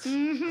T-shirts.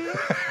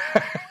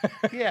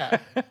 Yeah,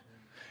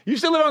 You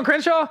still live on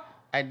Crenshaw?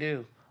 I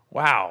do.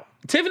 Wow.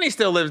 Tiffany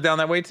still lives down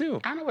that way,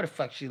 too. I know where the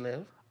fuck she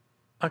lives.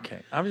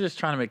 Okay, I was just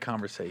trying to make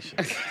conversation.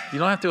 You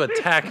don't have to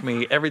attack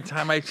me every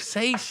time I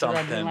say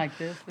something. do like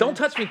this, Don't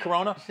touch me,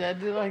 Corona. Should I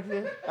do like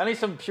this? I need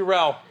some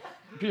Purell.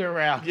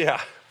 Purell. Yeah.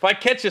 If I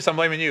catch this, I'm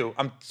blaming you.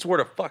 I'm swear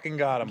to fucking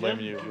God, I'm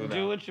blaming you.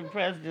 Do what your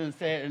president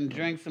said and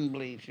drink some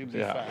bleach. You'll be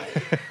Yeah.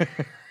 fine.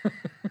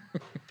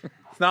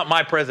 It's not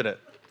my president.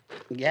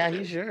 Yeah,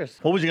 he's yours.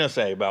 What was you gonna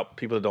say about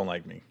people that don't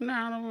like me? No,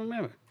 I don't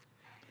remember.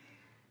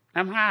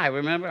 I'm high,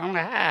 remember? I'm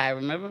high,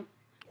 remember?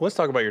 Let's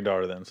talk about your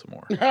daughter then some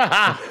more.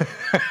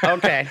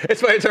 Okay.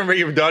 It's my turn for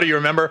your daughter. You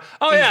remember?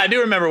 Oh yeah, I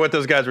do remember what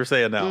those guys were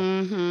saying now.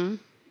 Mm-hmm.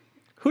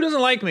 Who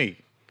doesn't like me?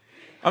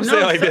 I'm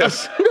saying like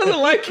this. Who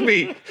doesn't like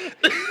me?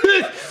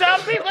 Some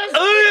people.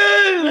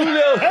 Oh yeah,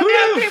 no. Who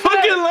doesn't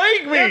fucking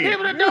like There are me?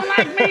 people that don't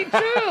like me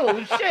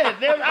too. Shit,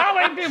 there's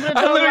always people that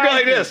I don't literally go like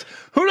like this.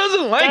 Who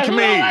doesn't like Who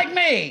me? don't like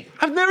me?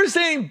 I've never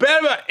said anything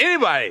bad about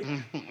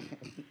anybody.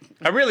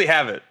 I really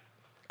haven't.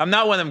 I'm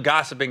not one of them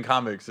gossiping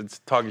comics that's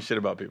talking shit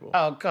about people.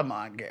 Oh, come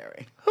on,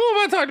 Gary. Who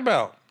have I talked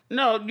about?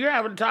 No, you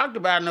haven't talked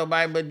about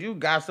nobody, but you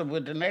gossip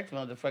with the next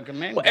motherfucking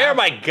man. Well,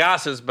 everybody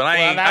gossips, but I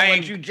ain't. that's I what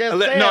ain't. you just No,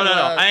 said no. was-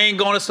 I ain't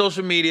going to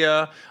social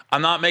media.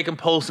 I'm not making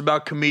posts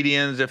about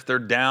comedians if they're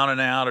down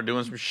and out or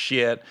doing some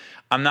shit.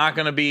 I'm not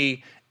going to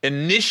be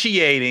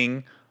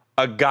initiating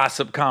a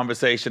gossip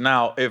conversation.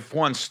 Now, if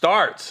one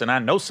starts and I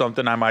know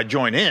something, I might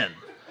join in,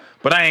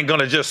 but I ain't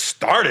going to just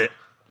start it.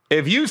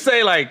 If you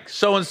say like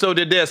so and so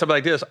did this, I'm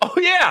like this. Oh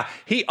yeah,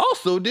 he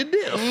also did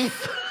this.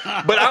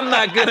 But I'm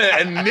not gonna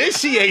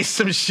initiate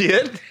some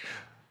shit.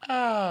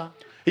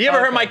 You ever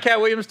heard my Cat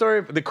Williams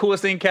story? The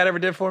coolest thing Cat ever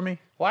did for me?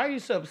 Why are you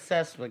so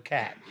obsessed with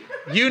Cat?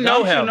 You know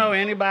Don't him. you know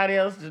anybody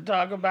else to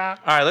talk about?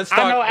 All right, let's talk.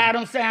 I know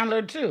Adam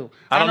Sandler too.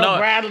 I don't know-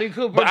 Bradley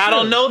Cooper but I too.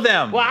 don't know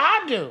them. Well,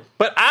 I do.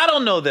 But I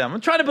don't know them.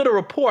 I'm trying to build a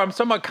rapport. I'm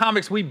talking about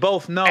comics we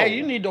both know. Hey,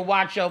 you need to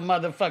watch your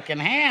motherfucking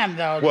hand,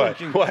 though. is What?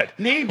 You What?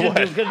 Need to What?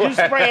 do, because you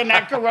spraying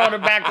that corona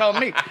back on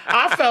me.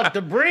 I felt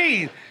the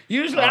breeze.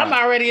 Usually I'm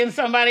already in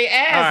somebody's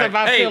ass All right. if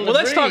I Hey, feel the well,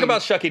 let's talk breeze.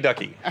 about Shucky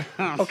Ducky.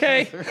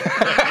 Okay?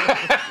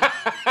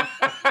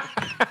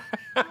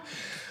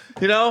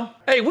 You know?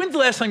 Hey, when's the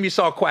last time you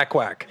saw Quack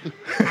Quack?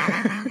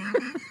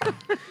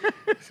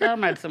 So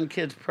I'm at some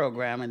kids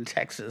program in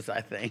Texas,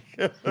 I think.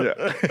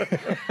 Yeah.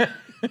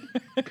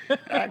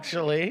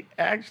 Actually,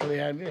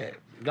 I did.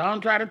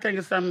 Don't try to think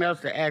of something else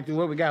to ask me.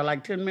 What, we got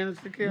like 10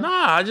 minutes to kill? Nah,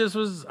 I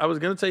was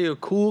gonna tell you a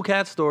cool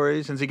Cat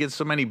story since he gets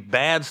so many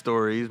bad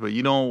stories, but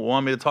you don't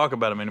want me to talk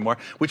about him anymore,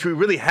 which we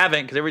really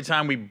haven't, because every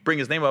time we bring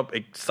his name up,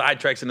 it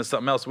sidetracks into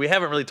something else. We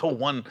haven't really told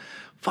one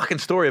fucking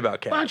story about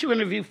Cat. Why don't you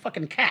interview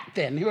fucking Cat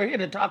then? You were here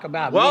to talk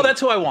about Well, me.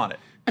 that's who I wanted.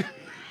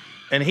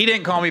 And he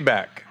didn't call me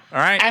back. All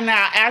right? And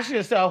now ask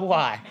yourself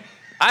why.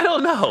 I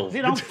don't know.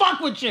 He don't fuck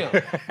with you.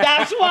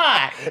 That's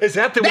why. Is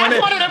that the That's one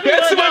one of the that, people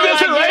that's the one that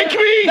doesn't like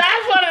me?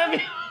 That's one of the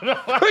people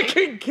that don't like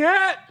Fucking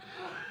Cat.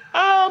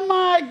 Oh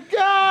my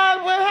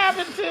God, what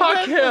happened to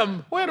Fuck this?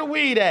 him. Where the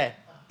weed at?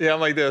 Yeah, I'm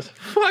like this.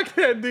 Fuck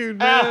that dude,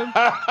 man.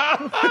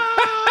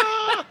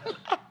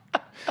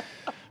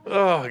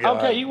 Oh, God.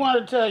 Okay, you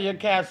want to tell your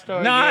Cat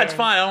story? Nah, Gary? it's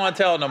fine. I don't want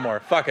to tell it no more.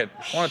 Fuck it.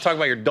 I want to talk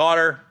about your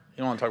daughter. You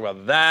don't want to talk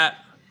about that.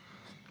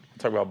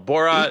 Talk about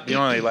Borat. You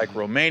don't really like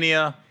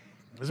Romania.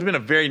 This has been a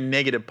very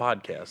negative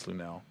podcast,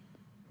 Lunel.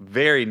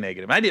 Very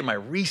negative. I did my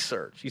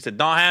research. You said,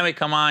 don't have me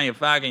come on your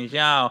fucking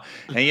show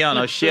and you don't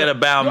know shit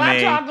about Do me.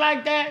 I talk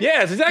like that?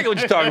 Yeah, it's exactly what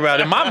you're talking about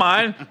in my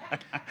mind.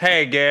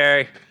 Hey,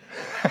 Gary.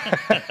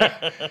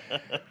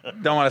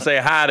 Don't want to say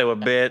hi to a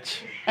bitch.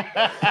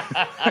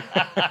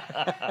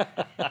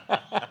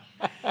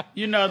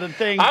 You know the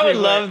thing. I would too,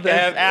 love to it's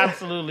have-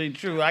 absolutely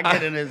true. I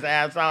get in his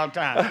ass all the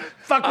time.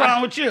 Fuck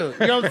wrong with you?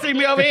 You don't see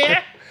me over here?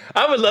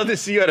 I would love to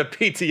see you at a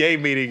PTA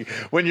meeting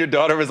when your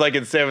daughter was like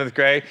in 7th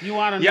grade. You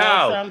wanna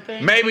know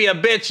something? Maybe a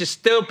bitch is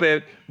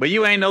stupid, but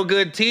you ain't no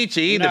good teacher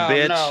either,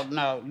 bitch.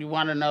 No. You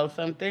want to know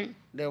something?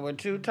 There were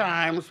 2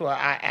 times where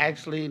I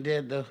actually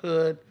did the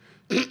hood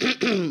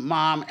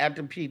mom at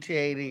the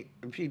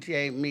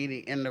PTA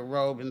meeting in the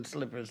robe and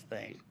slippers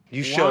thing.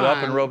 You showed up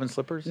in One, robe and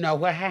slippers? No,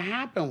 what had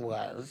happened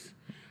was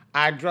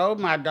I drove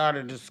my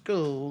daughter to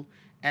school,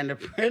 and the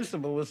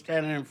principal was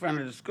standing in front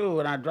of the school,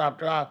 and I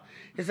dropped her off.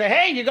 He said,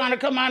 hey, you're going to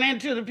come on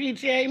into the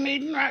PTA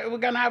meeting? Right? We're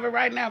going to have it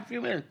right now in a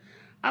few minutes.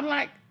 I'm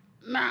like,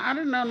 nah, I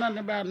didn't know nothing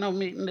about no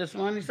meeting this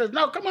morning. He says,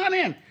 no, come on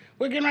in.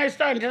 We're getting ready to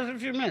start in just a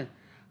few minutes.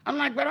 I'm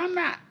like, but I'm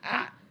not.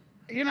 I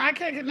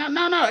can't get,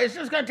 no, it's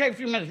just going to take a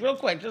few minutes real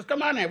quick. Just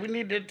come on in. We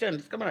need the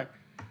attendance. Come on in.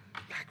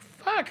 Like,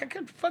 fuck, I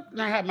could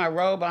and I had my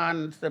robe on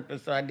and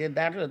slippers, so I did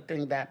that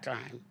thing that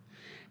time.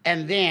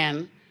 And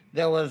then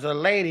there was a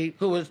lady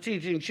who was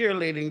teaching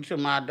cheerleading to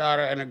my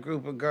daughter and a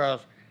group of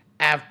girls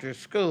after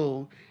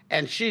school,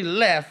 and she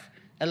left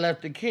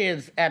the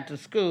kids at the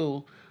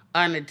school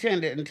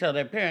unattended until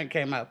their parent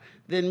came up.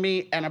 Then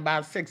me and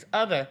about 6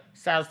 other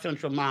South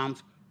Central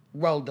moms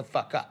rolled the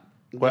fuck up.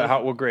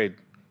 What grade?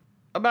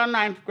 About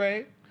 9th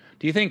grade.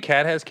 Do you think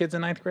Kat has kids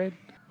in 9th grade?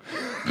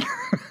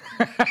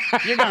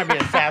 You're going to be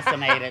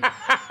assassinated.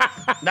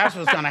 That's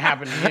what's going to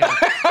happen to you.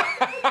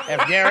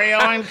 If Gary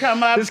Owen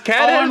come up,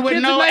 Owen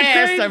with no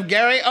ass, if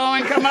Gary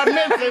Owen come up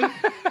missing.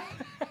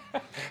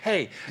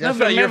 Hey, that's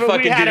not your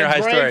fucking junior high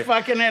story. Great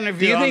fucking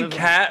interview. Do you think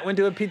Kat went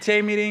to a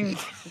PTA meeting?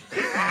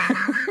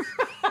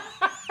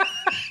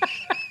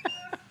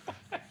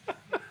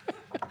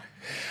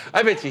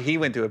 I bet you he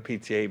went to a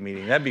PTA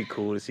meeting. That'd be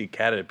cool to see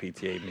Kat at a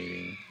PTA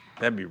meeting.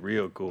 That'd be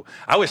real cool.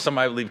 I wish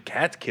somebody would leave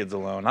Kat's kids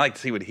alone. I like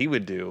to see what he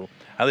would do.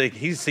 I think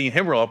he's seen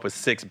him roll up with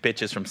 6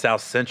 bitches from South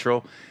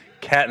Central.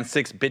 Kat and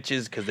 6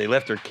 bitches because they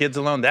left their kids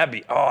alone. That'd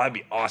be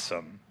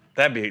awesome.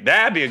 That'd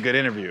be a good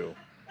interview.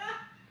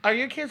 Are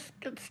your kids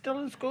still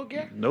in school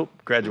yet? Nope,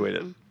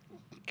 graduated.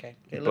 Okay,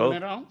 they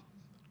living at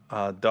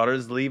home?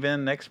 Daughter's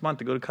leaving next month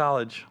to go to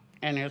college.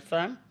 And your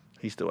son?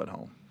 He's still at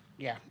home.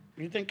 Yeah.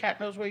 You think Kat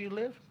knows where you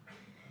live?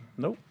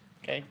 Nope.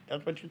 Okay,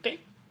 that's what you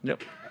think?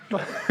 Yep.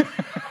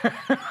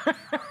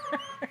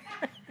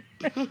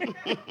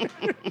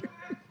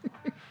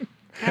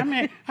 How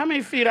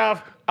many feet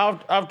off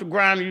the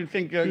ground do you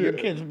think your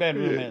kid's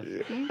bedroom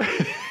is?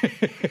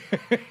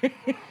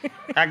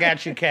 I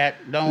got you, Kat.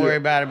 Don't worry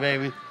about it,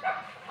 baby.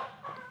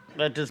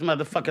 Let this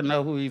motherfucker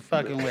know who he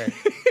fucking with.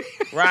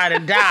 Ride or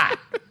die.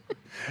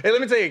 Hey,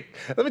 let me tell you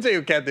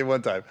what Kat did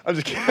one time. I'm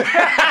just kidding.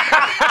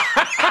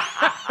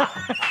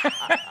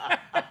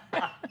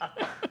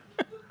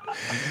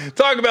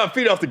 Talk about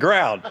feet off the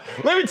ground.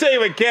 Let me tell you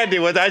what Kat did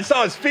one time. I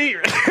saw his feet.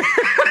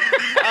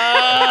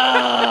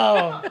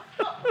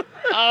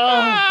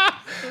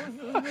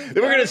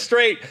 We're gonna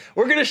straight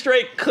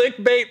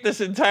clickbait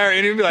this entire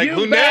interview. Like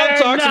Lunel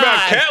talks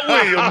about Kat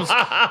Williams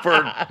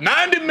for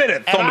 90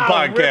 minutes on the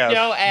podcast. Rip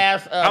your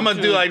ass up. I'm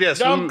gonna do like this.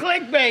 Don't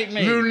clickbait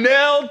me.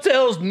 Lunel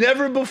tells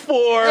never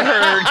before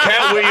heard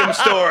Kat Williams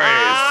stories.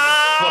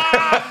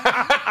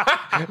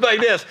 Like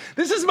this.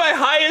 This is my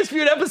highest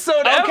viewed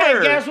episode ever.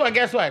 Okay,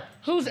 guess what?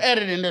 Who's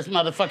editing this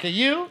motherfucker?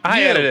 You?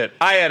 I edit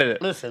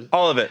it. Listen.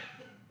 All of it.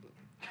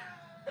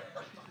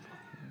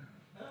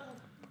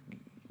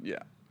 Yeah.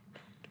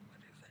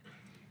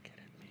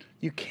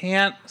 You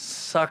can't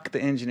suck the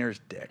engineer's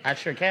dick. I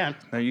sure can.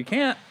 No, you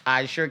can't.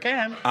 I sure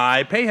can.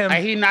 I pay him.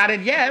 He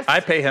nodded yes. I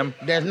pay him.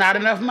 There's not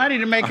enough money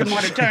to make him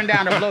want to turn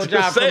down a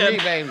blowjob from me,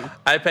 baby.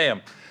 I pay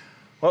him.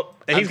 Well,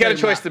 he's got a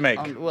choice to make.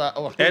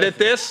 Edit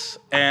this,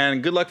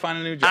 and good luck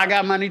finding a new job. I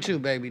got money too,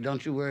 baby.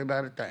 Don't you worry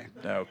about a thing.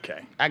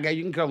 Okay.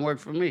 You can come work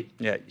for me.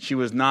 Yeah, she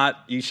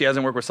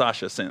hasn't worked with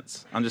Sasha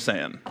since. I'm just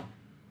saying.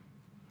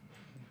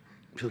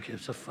 Who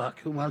gives a fuck?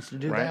 Who wants to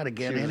do that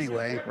again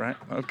anyway? Right,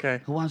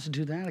 okay. Who wants to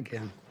do that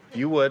again?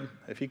 You would.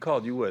 If he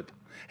called, you would.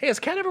 Hey, has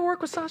Kat ever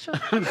worked with Sasha?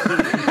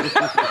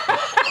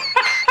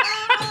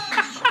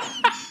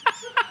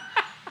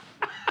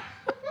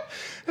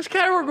 Has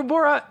Kat ever worked with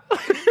Borat?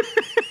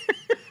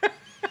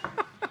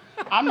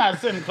 I'm not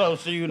sitting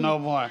close to you no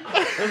more.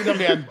 This is going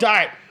to be a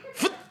dart.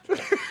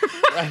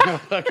 Right in the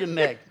fucking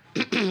neck.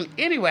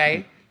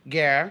 Anyway,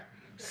 Gare,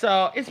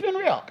 so it's been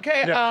real.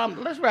 Okay, yeah.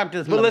 Let's wrap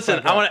this. But listen,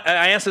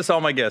 I asked this to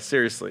all my guests,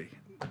 seriously.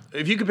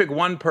 If you could pick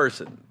one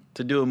person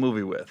to do a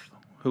movie with,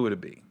 who would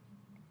it be?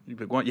 You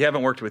pick one you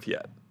haven't worked with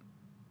yet.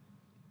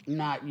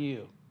 Not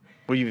you.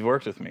 Well, you've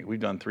worked with me.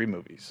 We've done 3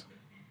 movies.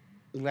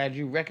 Glad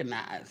you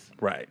recognize.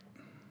 Right.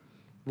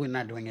 We're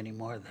not doing any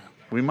more, though.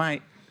 We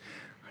might.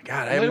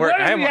 God, I haven't haven't worked.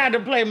 What if you had to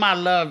play my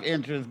love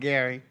interest,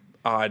 Gary?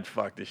 Oh, I'd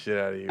fuck the shit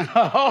out of you. And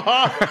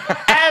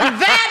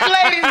that,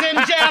 ladies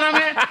and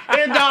gentlemen,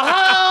 is the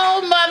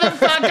whole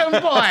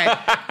motherfucking point.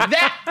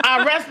 That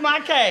I rest my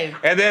case.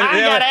 And then I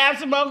gotta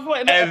answer both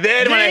questions. And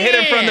then when I hit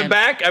him from the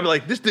back, I'd be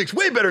like, "This dick's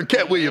way better than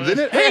Kat Williams,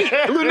 isn't it?" Hey,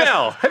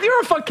 Lunel, have you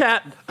ever fucked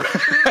Kat?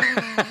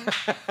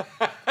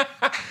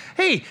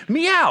 Hey,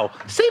 meow.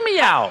 Say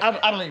meow.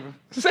 I'm leaving.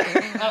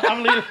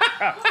 I'm leaving.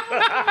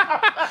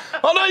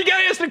 Oh no, you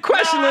gotta answer the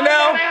question,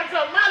 Lunel.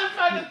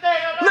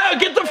 No,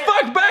 get the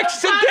fuck back.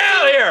 Sit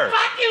down here.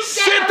 Fuck you,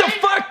 Sit the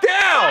fuck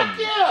down. Fuck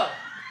you.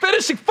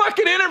 Finish the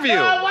fucking interview.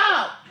 No, I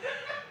won't.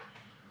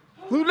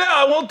 Lunel,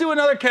 I won't do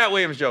another Kat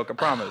Williams joke, I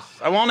promise.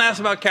 I won't ask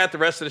about Kat the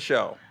rest of the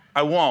show.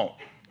 I won't.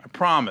 I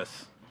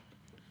promise.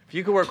 If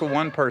you could work with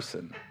one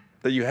person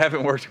that you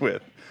haven't worked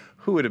with,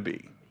 who would it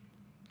be?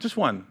 Just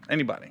one,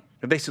 anybody.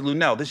 If they said,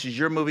 Luenell, this is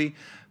your movie,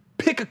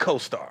 pick a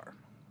co-star.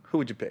 Who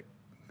would you pick?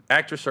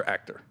 Actress or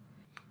actor?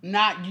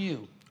 Not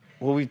you.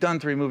 Well, we've done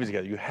 3 movies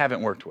together you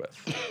haven't worked with.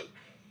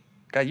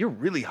 God, you're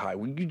really high.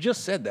 You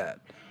just said that.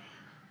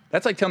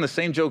 That's like telling the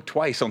same joke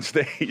twice on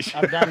stage.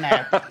 I've done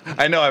that.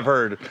 I know, I've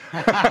heard.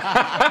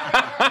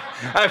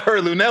 I've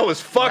heard Luenell was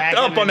fucked Back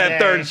up in the on that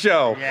day. 3rd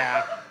show.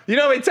 Yeah. You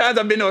know how many times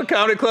I've been to a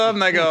comedy club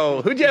and I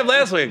go, who'd you have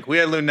last week? We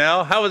had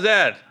Luenell. How was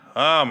that?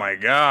 Oh, my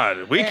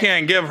God. We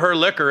can't give her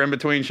liquor in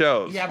between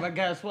shows. Yeah, but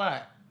guess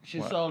what?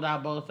 She sold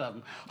out both of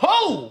them.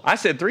 Who? I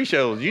said 3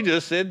 shows. You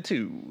just said 2.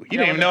 You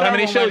didn't even know how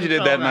many shows you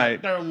did that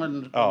night. Third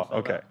one. Oh,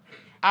 okay.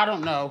 I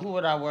don't know. Who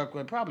would I work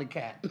with? Probably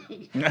Kat.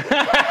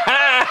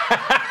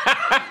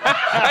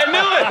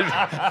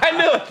 I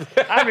knew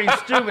it. I'd be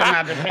stupid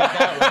not to pick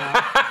that one.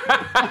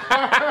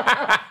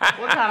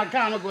 What kind of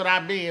comic would I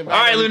be? If All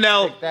right, didn't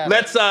Luenell, pick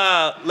that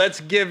up?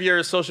 let's give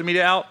your social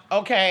media out.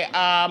 Okay,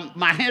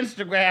 my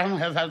Instagram,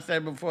 as I've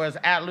said before, is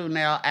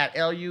 @Luenell,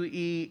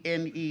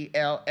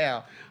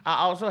 @LUENELL. I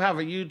also have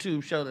a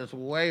YouTube show that's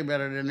way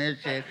better than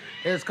this shit.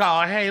 It's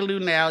called Hey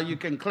Luenell. You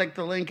can click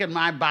the link in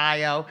my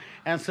bio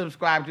and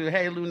subscribe to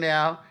Hey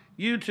Luenell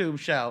YouTube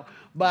show.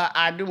 But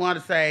I do want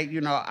to say,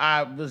 you know,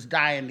 I was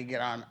dying to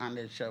get on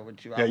this show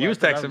with you. Yeah, you was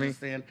texting me. Just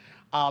seeing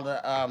all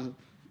the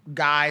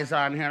guys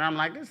on here, and I'm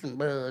like, this is some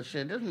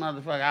bullshit. This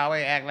motherfucker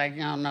always act like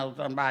you don't know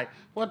somebody.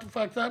 What the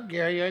fuck's up,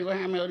 Gary? You ain't gonna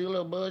have me on your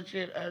little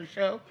bullshit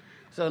show?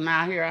 So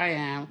now here I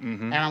am,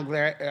 and I'm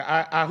glad.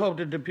 I hope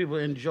that the people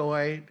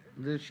enjoy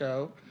this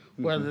show,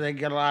 whether they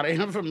get a lot of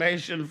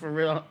information for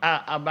real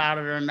about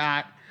it or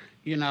not.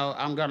 You know,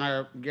 I'm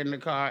gonna get in the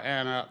car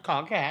and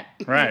call Kat.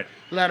 Right.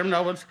 Let them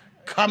know what's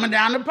coming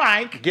down the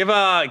pike. Give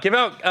out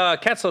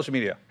Kat's social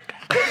media.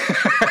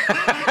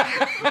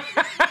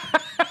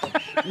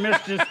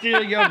 Mr.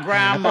 Steal Your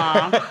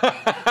Grandma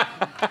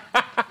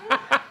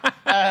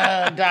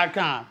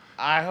 .com.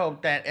 I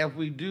hope that if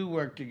we do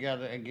work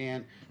together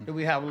again, that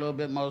we have a little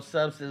bit more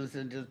substance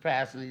than just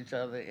passing each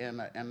other in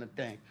the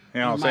thing.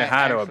 You know, We say might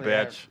hi to a actually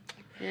bitch.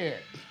 Yeah.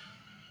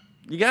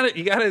 You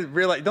gotta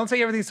realize. Don't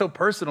say everything's so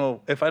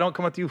personal if I don't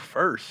come with you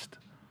first.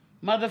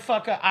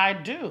 Motherfucker, I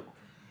do.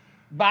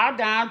 Bow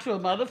down to a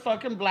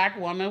motherfucking black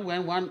woman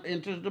when one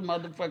enters the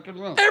motherfucking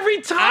room.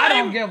 Every time. I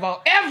don't give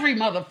every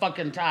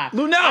motherfucking time.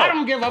 Luenell. I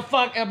don't give a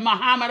fuck if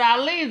Muhammad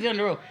Ali's in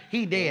the room.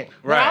 He dead.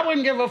 But Right. I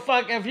wouldn't give a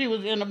fuck if he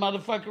was in the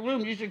motherfucking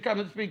room. You should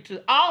come and speak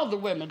to all the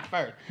women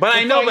first. But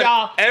I know, Before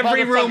y'all but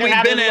every room motherfucking we've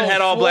have a been in little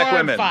had all black sword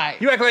women. fight.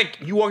 You act like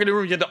you walk in the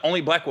room, you're the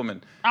only black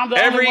woman. I'm the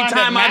Every only one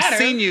time that I've matters.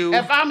 seen you,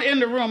 If I'm in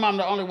the room, I'm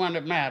the only one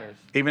that matters.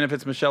 even if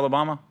it's Michelle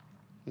Obama,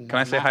 can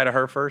I say hi to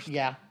her first?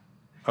 Yeah.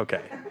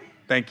 Okay.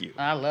 Thank you.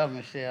 I love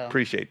Michelle.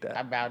 Appreciate I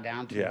that. bow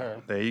down to Yeah.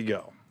 her. There you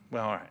go.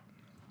 Well, all right.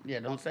 Yeah,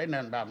 don't say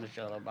nothing about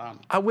Michelle Obama.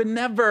 I would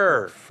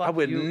never. Fuck I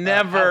would you up. I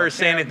never would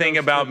say tear anything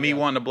those about me studios.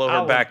 wanting to blow I her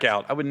would- back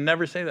out. I would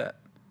never say that.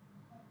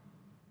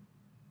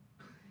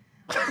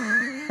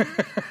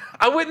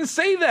 I wouldn't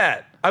say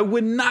that. I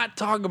would not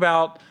talk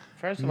about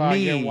First of all,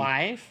 me. your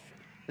wife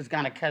is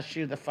gonna cuss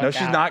you the fuck out. No,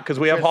 she's not, because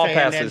we have for hall saying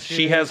that passes.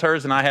 She has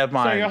hers and I have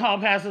So your mine. hall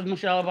pass is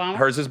Michelle Obama?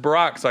 Hers is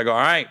Barack. So I go, all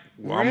right,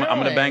 well, I'm going to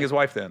Really? bang his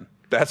wife then.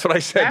 That's what I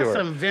said That's to her.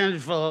 some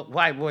vengeful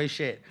white boy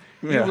shit.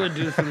 Yeah. You would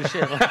do some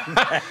shit like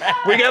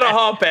that. We got a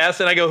hall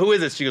pass, and I go, who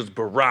is it? She goes,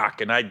 Barack.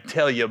 And I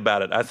tell you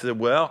about it. I said,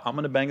 well, I'm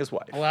going to bang his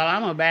wife. Well,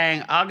 I'm gonna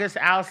bang August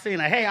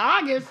Alsina. Hey,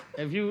 August,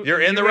 if you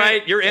You're in the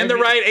right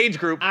age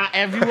group.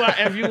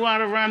 if you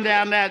want to run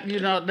down that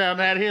down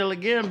that hill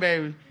again,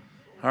 baby.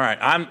 All right,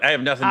 I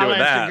have nothing to do I'll with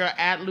let your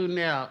that. girl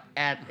 @Luenell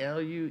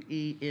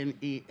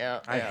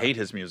 @LUENELL. I hate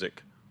his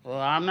music.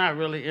 Well, I'm not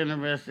really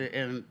interested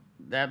in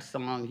that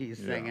song he's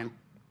singing.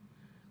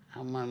 I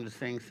want him to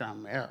sing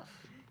something else.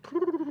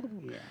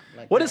 Yeah,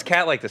 like What that. does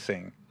Kat like to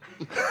sing?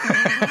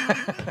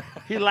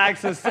 He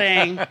likes to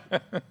sing?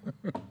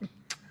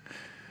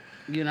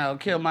 You know,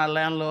 kill my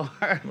landlord.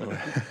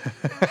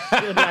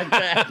 Shit like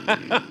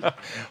that.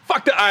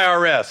 Fuck the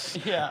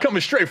IRS. Yeah.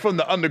 Coming straight from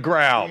the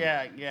underground.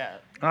 Yeah, yeah.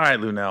 All right,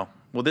 Luenell.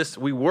 Well,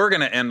 we were going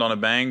to end on a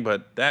bang,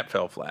 but that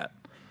fell flat.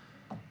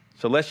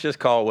 So let's just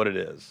call it what it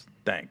is.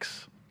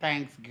 Thanks.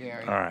 Thanks,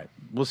 Gary. All right.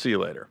 We'll see you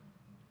later.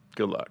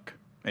 Good luck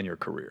in your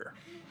career.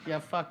 Yeah,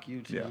 fuck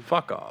you too. Yeah.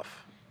 Fuck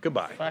off.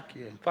 Goodbye. Fuck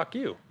you. Fuck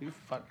you. You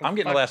fuck. I'm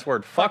getting the last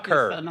word. Fuck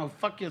her. yourself. No,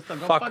 fuck yourself.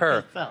 Go Fuck her.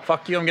 Yourself.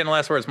 Fuck you. I'm getting the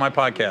last word. It's my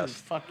podcast.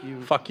 Fuck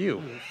you. Fuck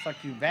you. Fuck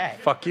you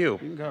back. Fuck you. You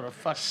can go to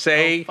fuck.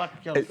 Say, go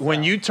fuck yourself.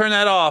 when you turn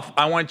that off,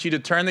 I want you to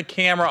turn the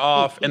camera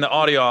off and the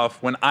audio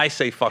off when I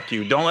say fuck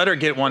you. Don't let her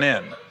get one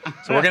in.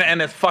 So we're going to end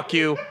this fuck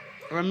you.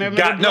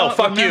 Remember No,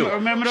 fuck you.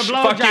 Remember the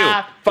Fuck you.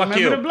 blowjob. Fuck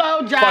you. Remember the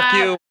blowjob. Fuck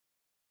you.